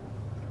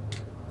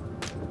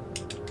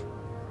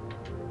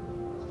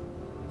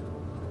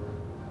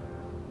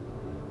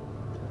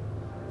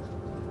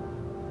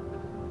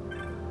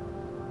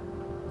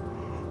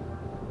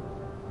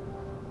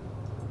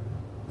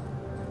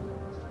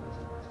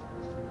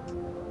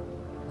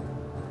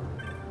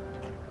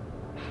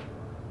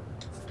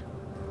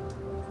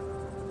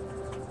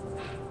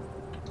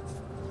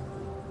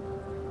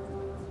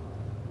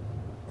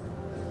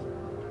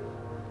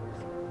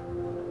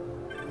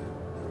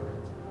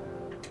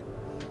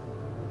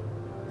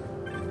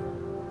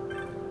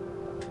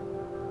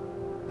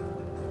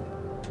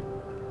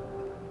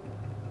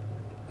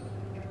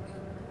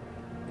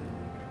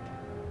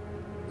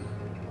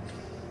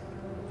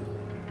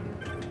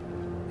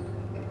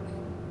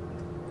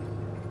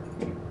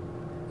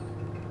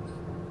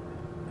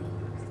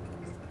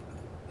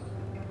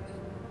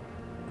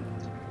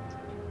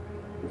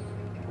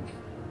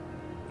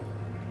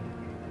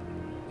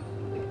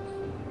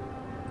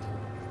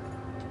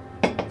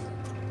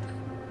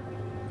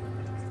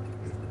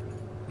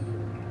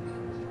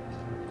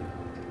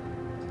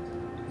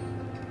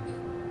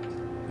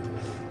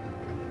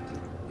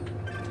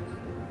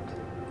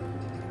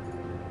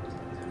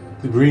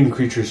 The green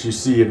creatures you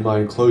see in my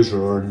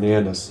enclosure are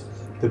nanas,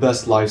 the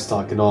best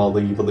livestock in all the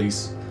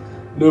Iblis.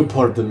 No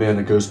part of the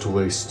mana goes to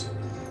waste.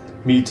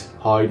 Meat,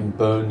 hide, and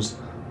bones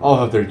all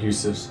have their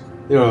uses.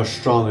 They are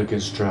strong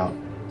against drought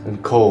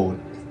and cold,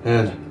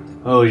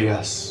 and, oh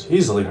yes,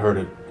 easily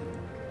herded.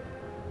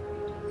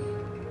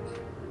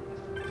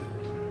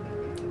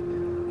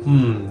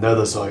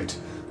 Nethersite.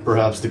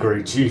 Perhaps the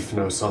great chief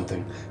knows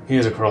something. He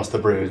is across the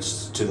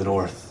bridge to the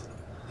north.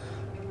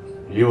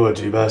 You would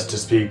do best to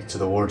speak to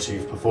the war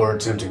chief before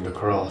attempting to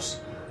cross.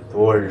 The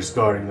warriors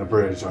guarding the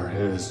bridge are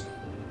his.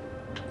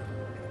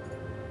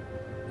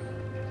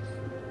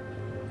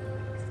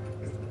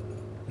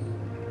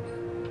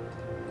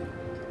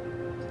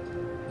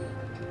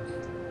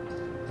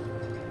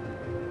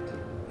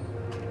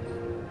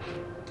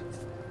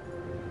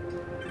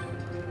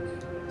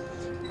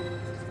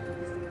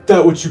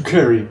 That which you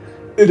carry,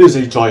 it is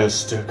a Jaya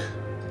stick.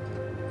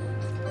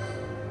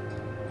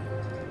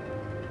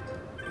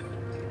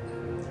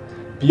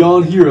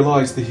 Beyond here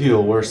lies the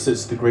hill where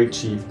sits the great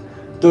chief.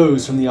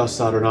 Those from the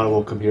outside are not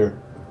welcome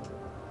here.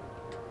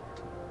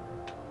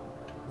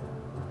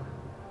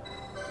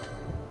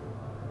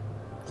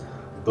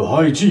 The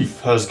High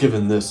Chief has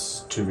given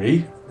this to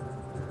me.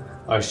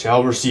 I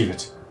shall receive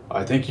it.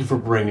 I thank you for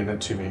bringing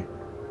it to me.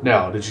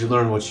 Now, did you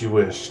learn what you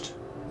wished?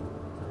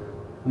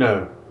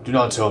 No, do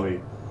not tell me.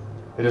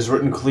 It is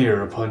written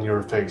clear upon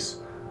your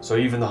face, so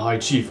even the High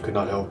Chief could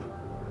not help.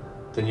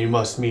 Then you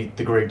must meet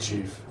the Great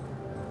Chief.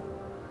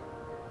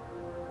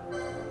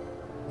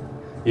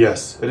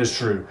 Yes, it is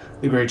true.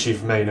 The Great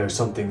Chief may know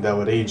something that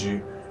would aid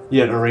you,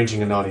 yet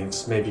arranging an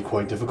audience may be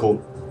quite difficult.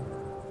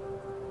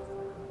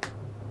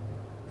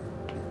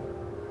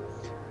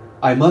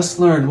 I must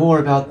learn more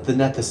about the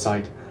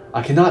Nethysite.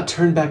 I cannot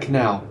turn back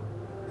now.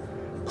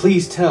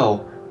 Please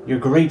tell your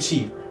Great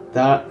Chief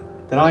that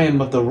I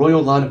am of the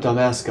royal line of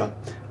Damaska,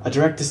 a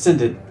direct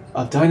descendant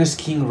of Dinas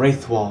King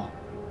Wraithwall.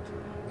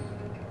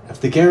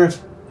 If the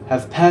Gareth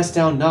have passed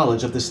down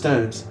knowledge of the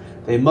stones,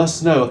 they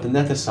must know of the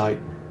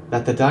Nethysite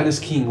that the Dinas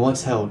King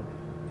once held.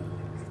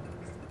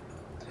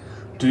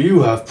 Do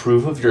you have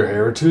proof of your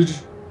heritage?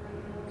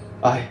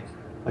 I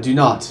do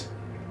not.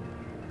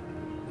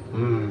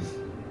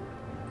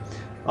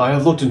 I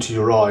have looked into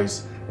your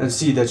eyes and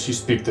see that you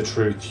speak the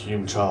truth,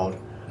 human child.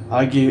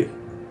 I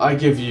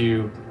give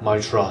you my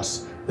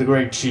trust. The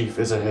Great Chief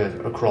is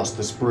ahead across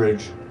this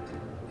bridge.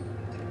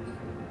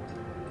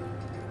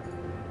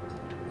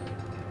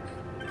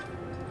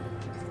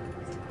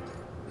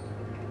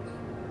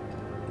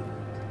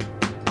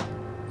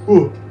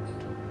 Ooh.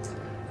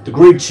 The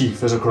Great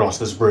Chief is across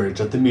this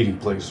bridge at the meeting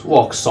place.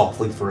 Walk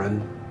softly,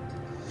 friend.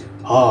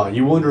 Ah,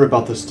 you wonder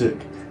about the stick.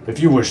 If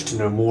you wish to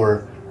know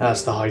more,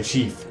 ask the High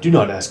Chief. Do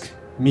not ask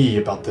me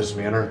about this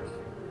matter.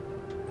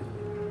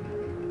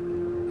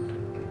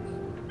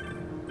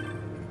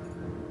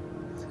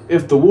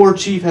 If the War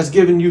Chief has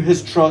given you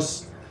his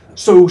trust,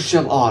 so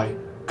shall I.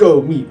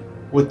 Go meet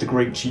with the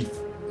Great Chief.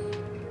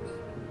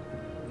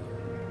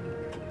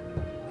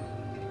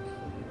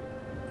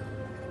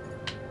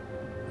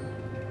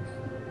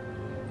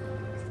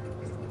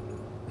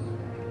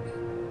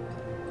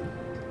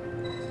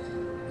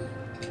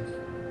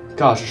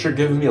 Gosh, you're sure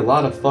giving me a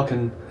lot of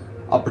fucking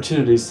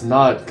opportunities to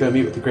not go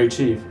meet with the Great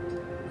Chief.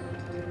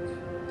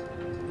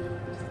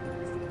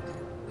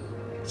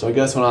 So I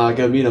guess when I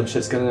go meet him,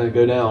 shit's gonna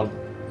go down.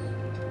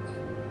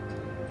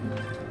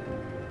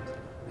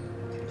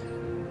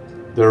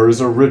 There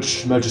is a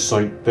rich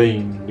magicite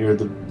vein near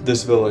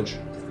this village.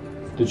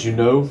 Did you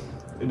know?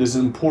 It is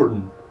an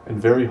important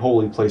and very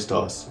holy place to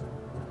us.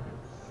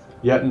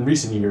 Yet in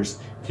recent years,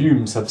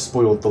 humans have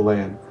spoiled the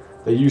land.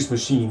 They use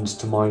machines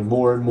to mine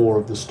more and more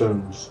of the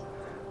stones.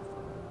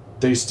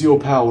 They steal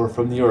power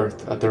from the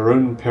earth at their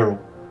own peril,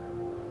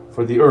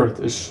 for the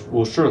earth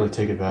will surely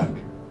take it back.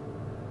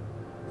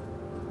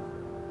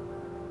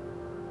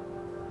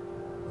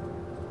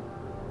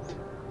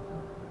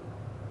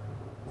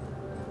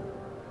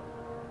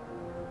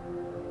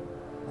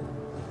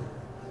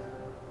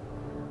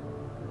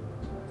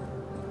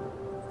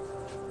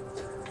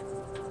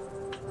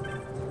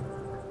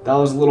 That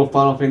was a little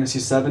Final Fantasy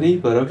VII,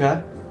 but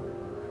okay.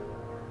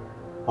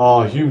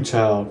 Ah, Hume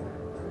Child,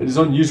 it is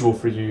unusual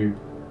for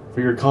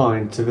your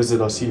kind to visit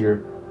us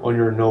here on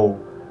your knoll.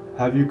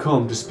 Have you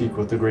come to speak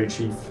with the Great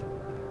Chief?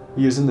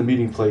 He is in the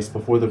meeting place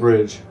before the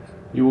bridge.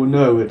 You will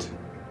know it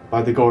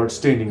by the guard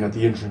standing at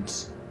the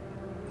entrance.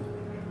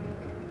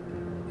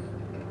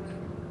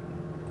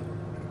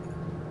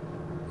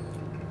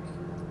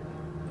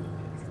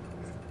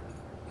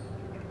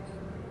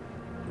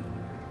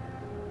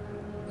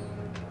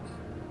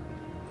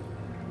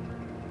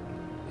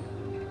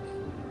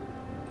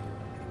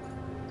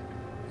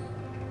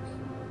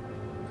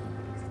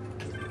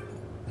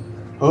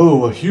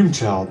 Oh, a Hume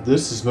Child,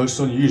 this is most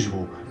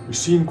unusual. You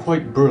seem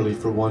quite burly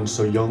for one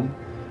so young.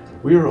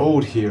 We are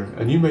old here,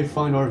 and you may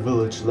find our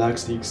village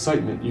lacks the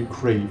excitement you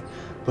crave,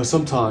 but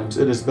sometimes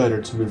it is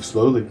better to move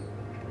slowly.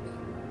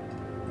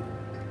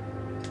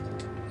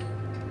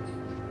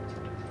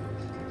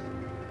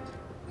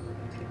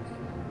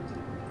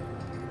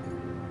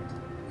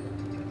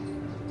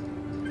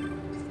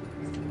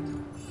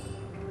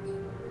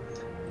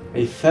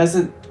 A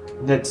pheasant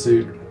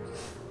netsuit.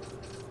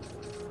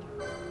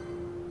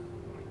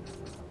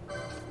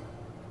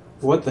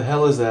 What the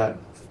hell is that?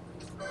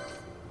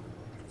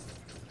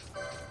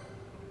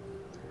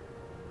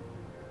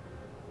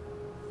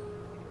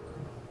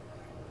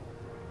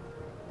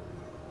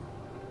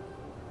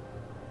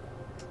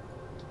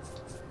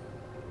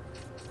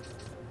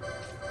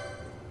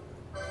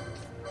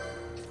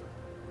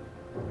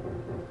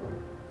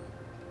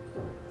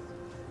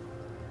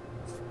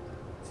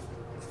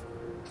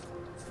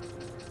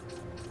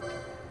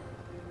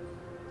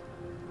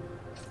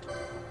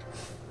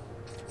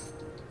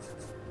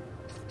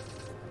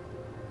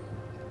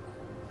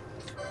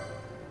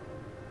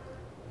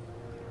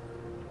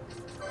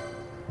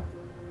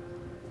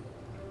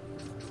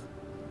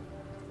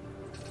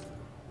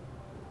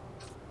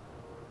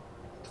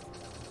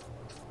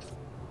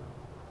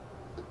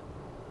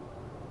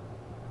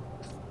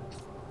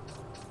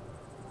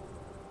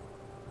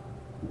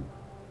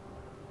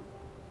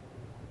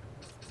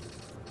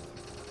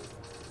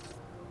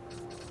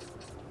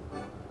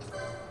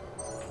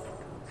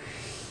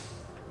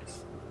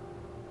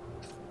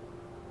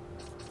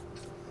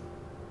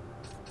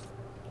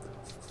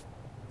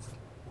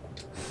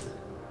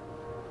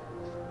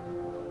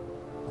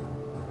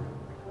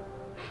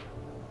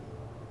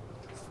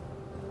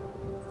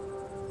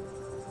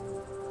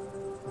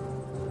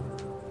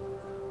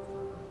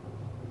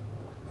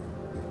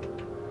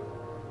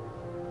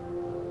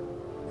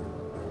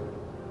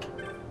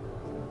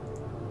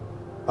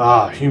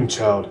 Ah,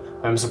 Humechild,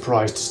 I am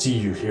surprised to see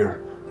you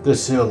here.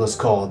 This hill is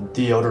called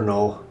the Elder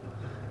Knoll.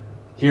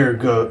 Here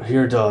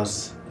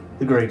does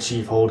the great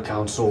chief hold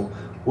council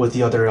with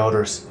the other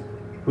elders.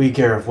 We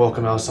care if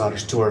welcome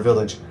outsiders to our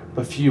village,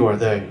 but few are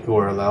they who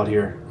are allowed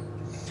here.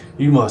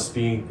 You must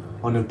be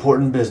on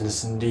important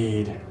business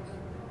indeed.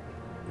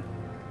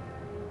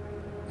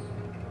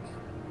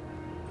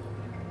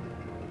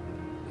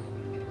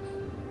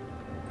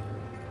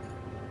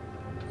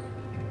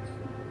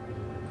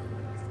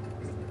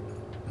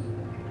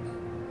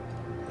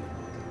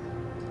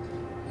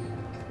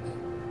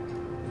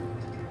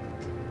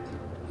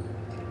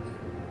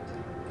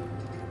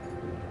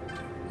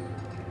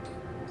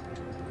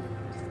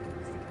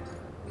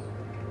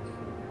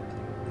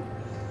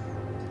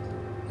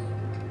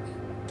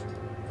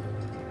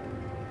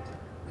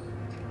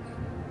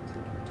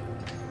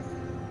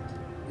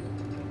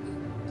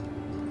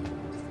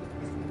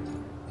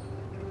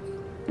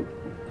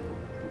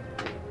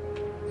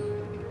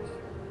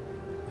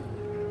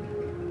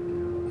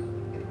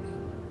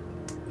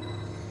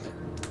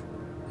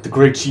 The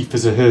great chief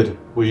is ahead.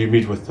 Will you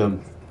meet with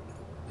them?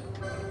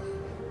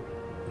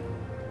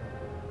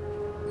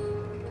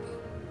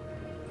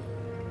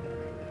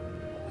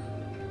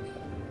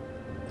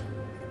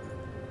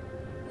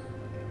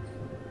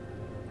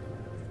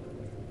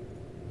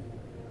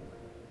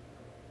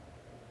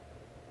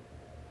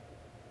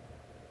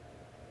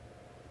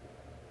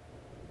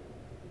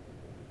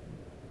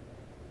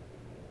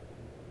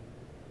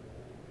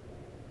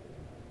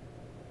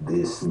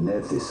 This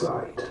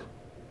nethicite.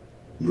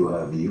 You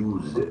have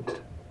used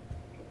it.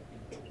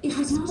 It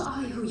was not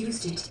I who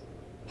used it.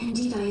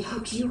 Indeed, I had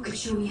hoped you could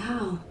show me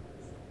how.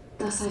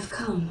 Thus I've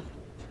come.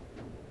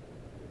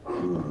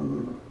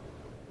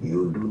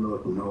 You do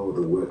not know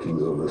the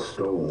workings of the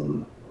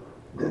stone.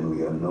 Then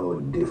we are no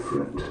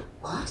different.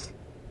 What?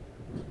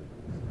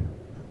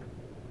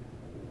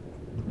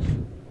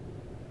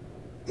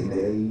 In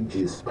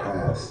ages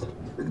past,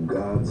 the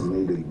gods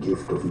made a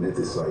gift of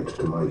nethicite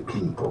to my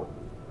people.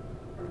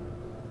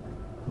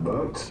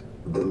 But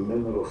the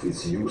manner of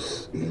its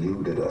use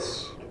eluded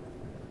us.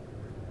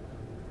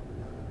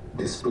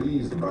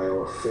 Displeased by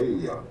our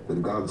failure, the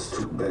gods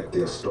took back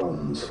their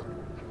stones.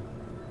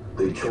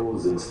 They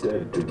chose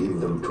instead to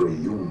give them to a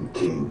young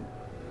king.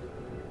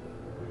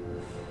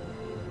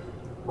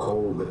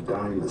 Called the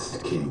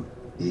Dynast King,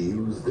 he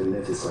used the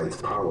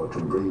nethicite's power to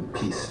bring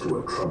peace to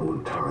a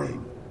troubled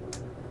time.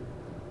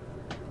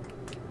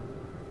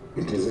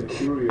 It is a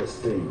curious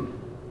thing.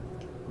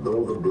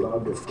 Though the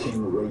blood of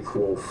King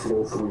Wraithwolf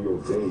flow through your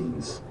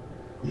veins,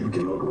 you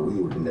cannot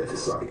wield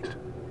nethicite.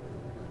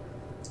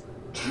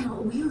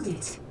 Cannot wield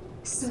it?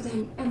 So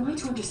then, am I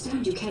to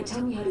understand you can't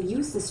tell me how to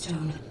use the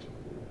stone?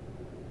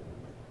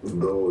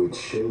 Though it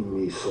shame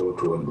me so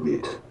to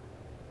admit,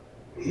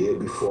 here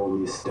before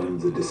me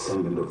stands a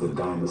descendant of the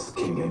Dynast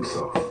King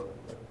himself,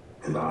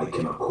 and I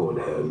can accord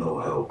her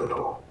no help at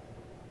all.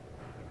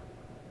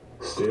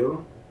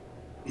 Still,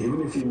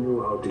 even if you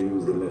knew how to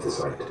use the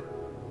nethicite,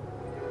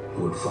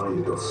 you would find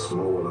it of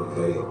small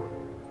avail.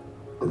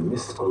 The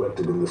mist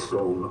collected in the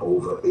stone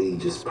over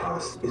ages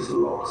past is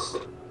lost,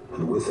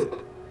 and with it,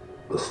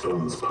 the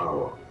stone's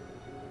power.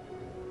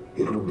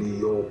 It will be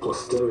your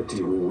posterity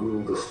who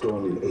wield the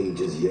stone in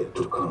ages yet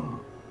to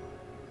come.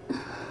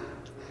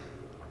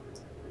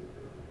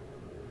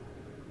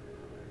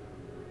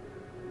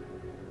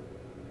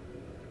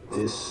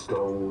 This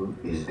stone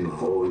is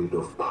devoid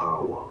of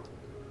power,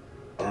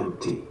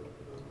 empty,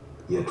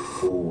 yet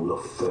full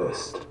of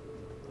thirst.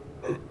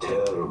 A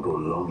terrible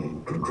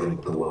longing to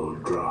drink the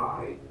world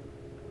dry.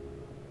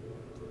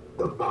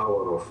 the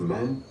power of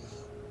men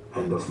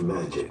and of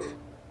magic,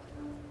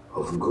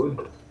 of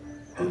good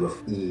and of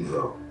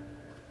evil.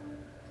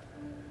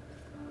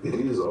 It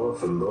is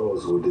often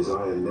those who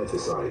desire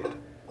Neticite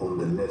whom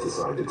the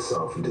Neticite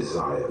itself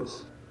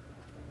desires.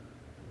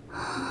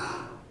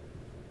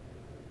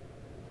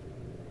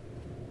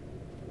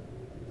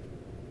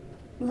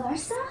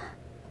 Larsa?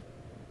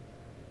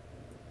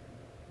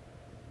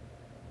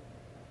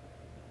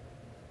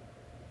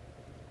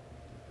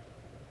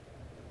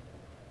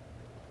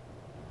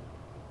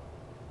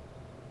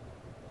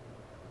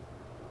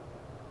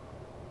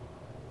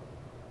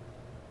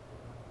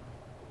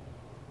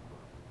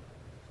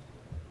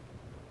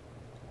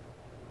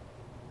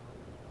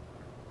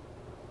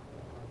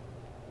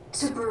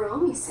 To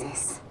Baromi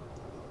says.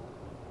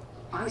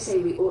 I say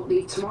we ought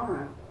leave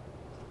tomorrow.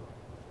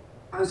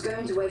 I was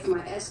going to wait for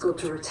my escort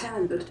to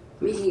return, but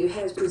meeting you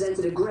here has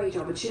presented a great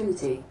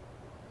opportunity.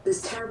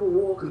 This terrible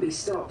war can be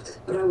stopped,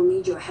 but I will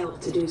need your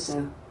help to do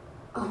so.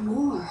 A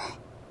war?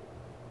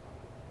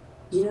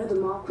 You know the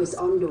Marquis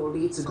Ondor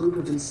leads a group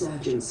of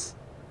insurgents.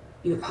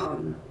 Your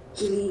pardon.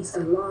 He leads a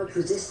large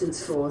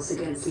resistance force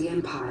against the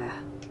Empire.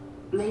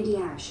 Lady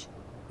Ash,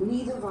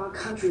 neither of our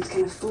countries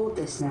can afford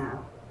this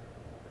now.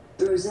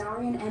 The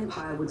Rosarian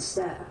Empire would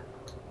stir.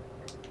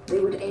 They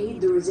would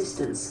aid the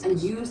resistance and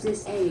use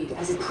this aid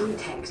as a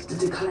pretext to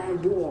declare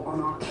war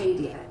on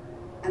Arcadia,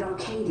 and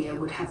Arcadia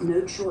would have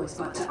no choice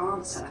but to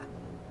answer.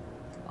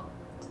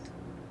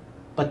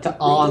 But to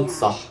Lady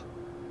answer. Ash,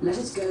 let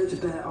us go to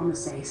Ber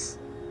Omasace.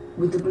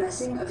 With the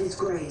blessing of His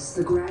Grace,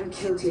 the Grand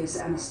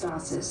Kiltius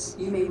Anastasis,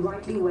 you may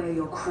rightly wear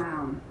your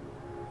crown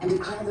and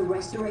declare the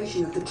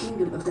restoration of the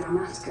Kingdom of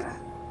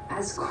Dalmasca.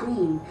 As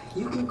Queen,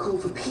 you can call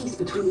for peace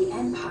between the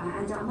Empire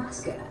and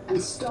Dalmasca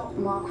and stop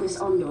Marquis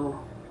Ondor.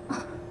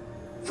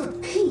 For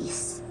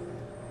peace?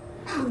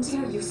 How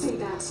dare you say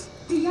that?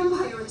 The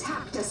Empire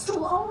attacked us,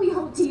 stole all we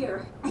hold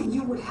dear, and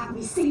you would have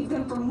me save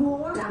them from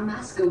war?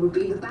 Dalmasca would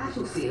be the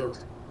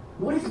battlefield.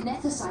 What if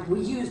Neticite were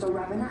used on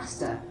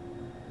Rabanasta?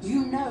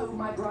 You know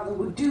my brother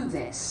would do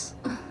this.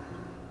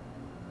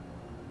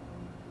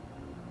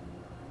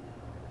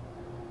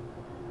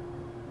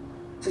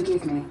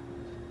 Forgive me.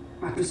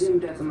 I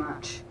presumed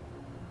overmuch.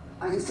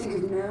 I can think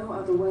of no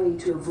other way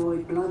to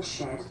avoid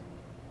bloodshed.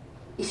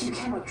 If you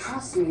cannot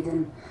trust me,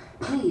 then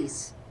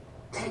please,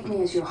 take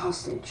me as your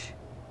hostage.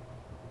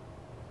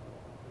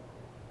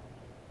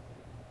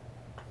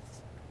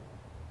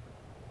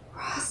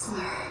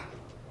 Rustler.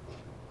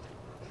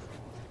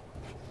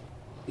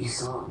 You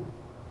saw him,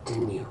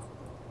 didn't you?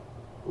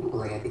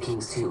 Like at the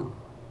King's tomb.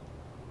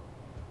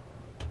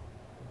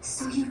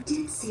 So you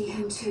did see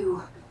him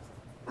too.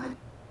 But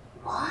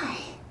why?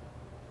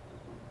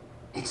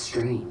 It's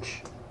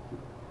strange.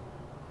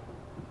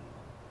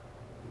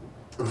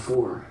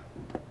 Before,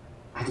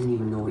 I didn't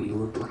even know what you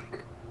looked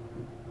like.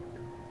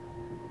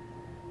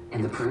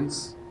 And the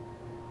prince?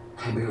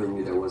 I barely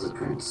knew there was a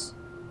prince.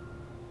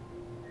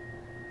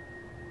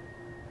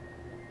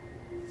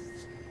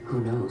 Who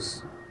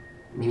knows?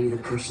 Maybe the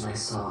person I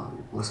saw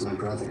was my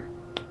brother.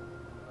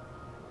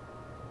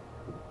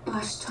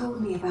 Bosch told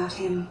me about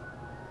him.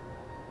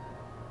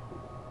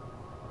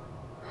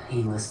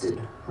 He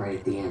enlisted right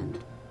at the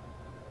end.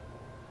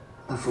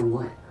 But for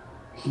what?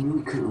 He knew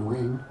he couldn't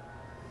win.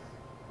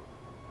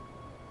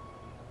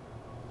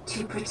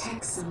 To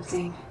protect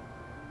something.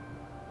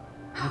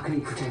 How can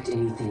he protect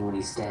anything when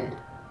he's dead?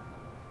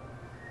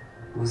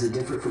 Was it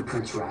different for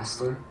Prince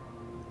Rastler?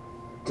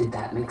 Did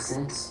that make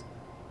sense?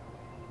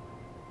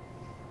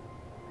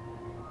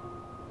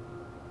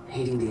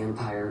 Hating the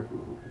Empire,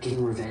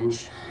 getting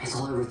revenge, it's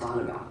all I ever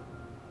thought about.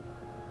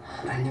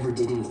 But I never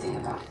did anything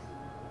about it.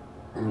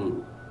 I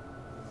mean,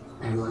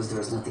 I realized there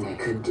was nothing I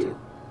could do.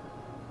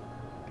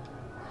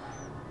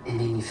 It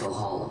made me feel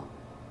hollow,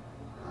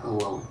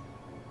 alone.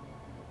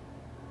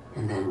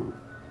 And then,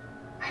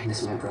 I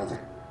miss my brother.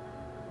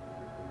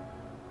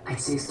 I'd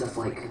say stuff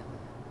like,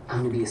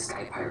 I'm gonna be a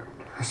sky pirate,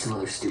 or some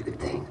other stupid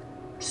thing.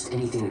 Just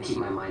anything to keep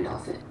my mind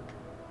off it.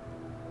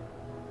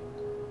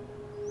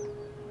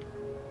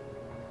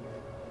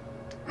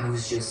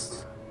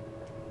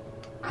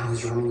 I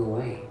was running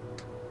away.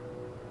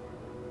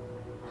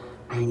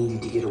 I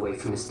needed to get away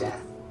from his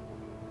death.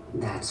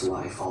 That's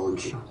why I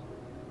followed you.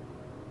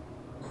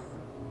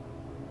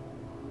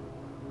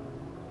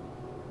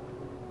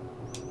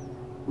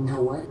 You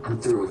know what? I'm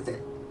through with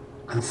it.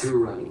 I'm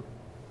through running.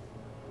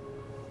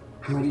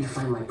 I'm ready to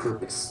find my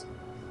purpose.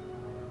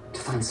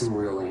 To find some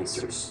real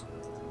answers.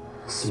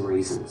 Some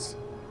reasons.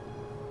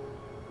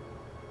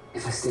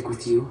 If I stick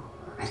with you,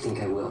 I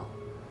think I will.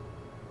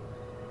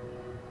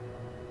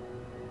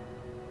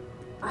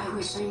 I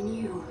wish I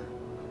knew.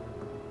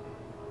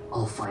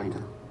 I'll find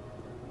him.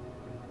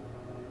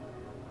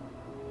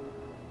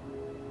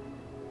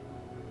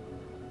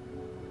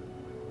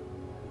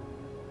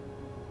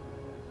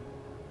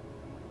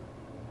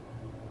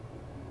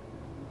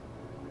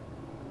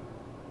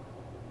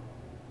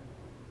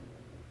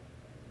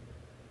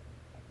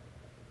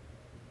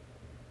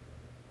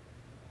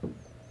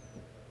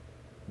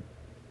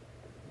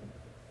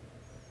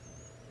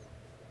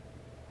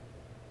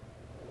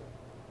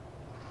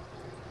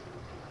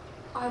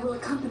 I will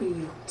accompany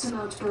you to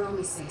Mount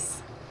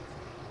Baromises.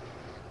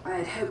 I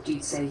had hoped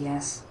you'd say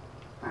yes.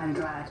 I'm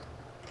glad.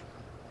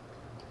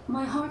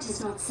 My heart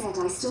is not set.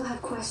 I still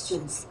have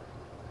questions.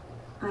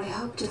 I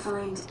hope to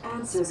find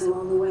answers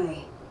along the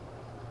way.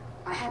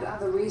 I had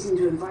other reason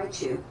to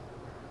invite you.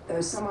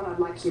 There's someone I'd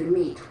like you to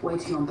meet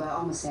waiting on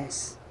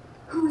Baromises.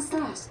 Who is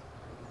that?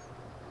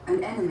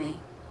 An enemy,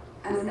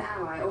 and an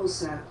ally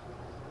also.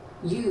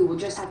 You will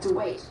just have to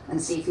wait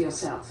and see for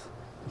yourself.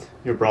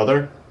 Your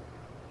brother?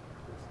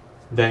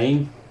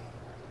 Vane?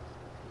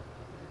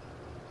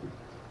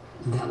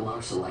 That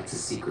Larsa likes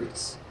his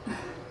secrets.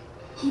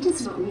 He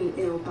does not mean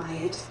ill by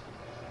it.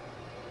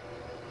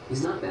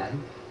 He's not bad.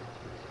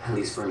 At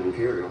least for an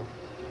Imperial.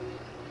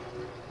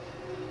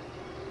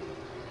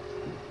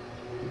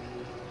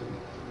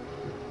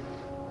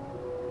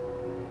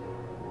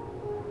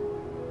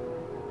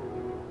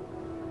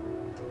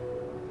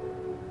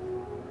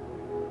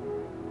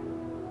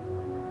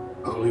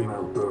 Holy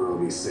Mount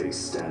Baromises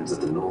stands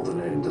at the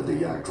northern end of the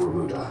Yacht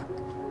Remuda.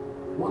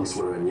 Once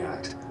we're in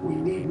Yacht, we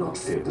need not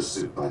fear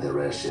pursuit by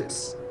their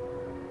airships.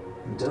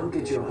 Don't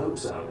get your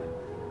hopes up.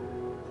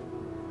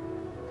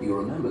 You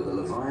remember the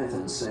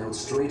Leviathan sailed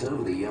straight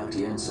over the Yacht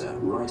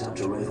right up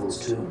to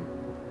Rafel's tomb.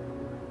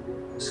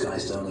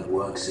 Skystone that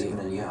works even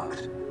in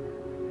Yacht.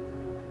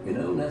 You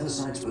know,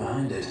 Nethersight's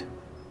behind it.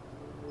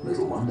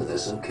 Little wonder they're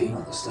so keen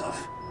on the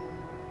stuff.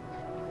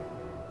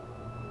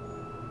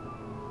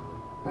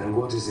 And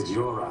what is it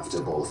you're after,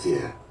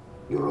 Balthier?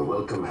 You're a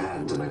welcome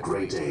hand and a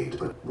great aid,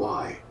 but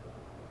why?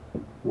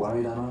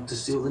 Worried I'm out to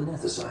steal the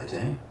Nethersight,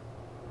 eh?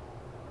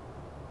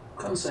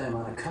 Can't say I'm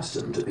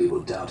unaccustomed to people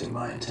doubting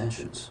my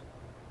intentions.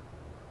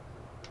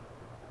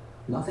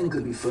 Nothing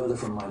could be further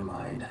from my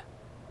mind.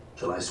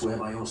 Shall I swear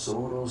by your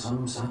sword or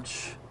some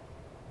such?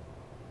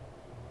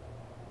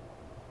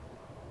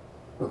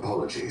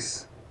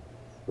 Apologies,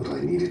 but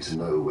I needed to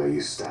know where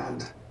you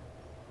stand.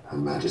 Her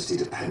Majesty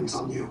depends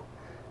on you,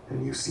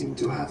 and you seem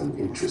to have an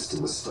interest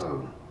in the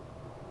stone.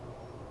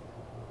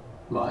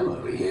 I'm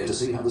only here to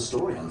see how the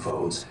story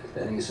unfolds.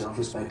 Any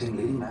self-respecting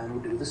leading man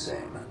would do the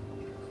same.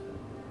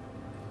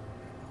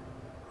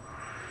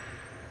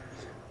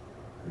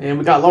 And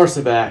we got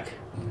Larsa back.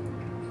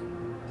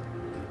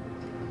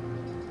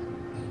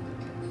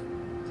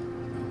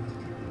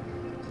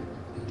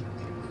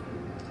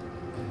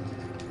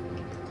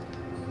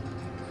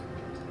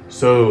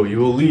 So, you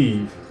will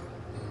leave.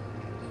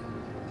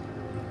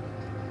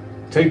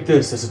 Take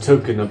this as a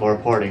token of our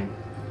parting.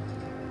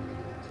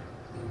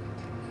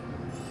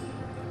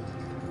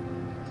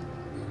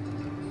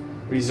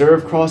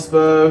 Reserve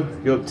crossbow,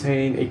 you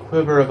obtain a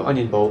quiver of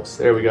onion bolts.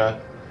 There we go.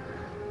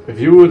 If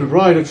you would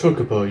ride a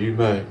chocobo, you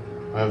may.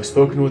 I have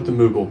spoken with the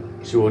Moogle.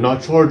 She will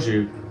not charge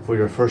you for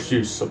your first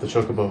use of the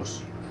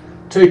chocobos.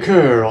 Take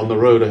care on the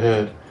road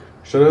ahead.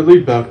 Should it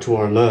lead back to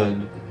our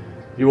land,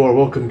 you are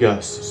welcome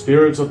guests.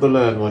 Spirits of the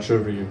land watch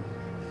over you.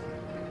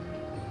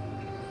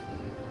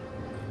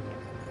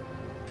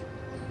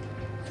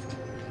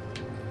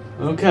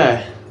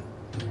 Okay.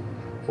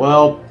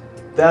 Well,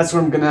 that's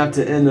where I'm gonna have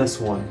to end this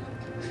one.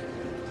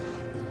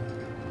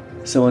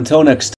 So until next time.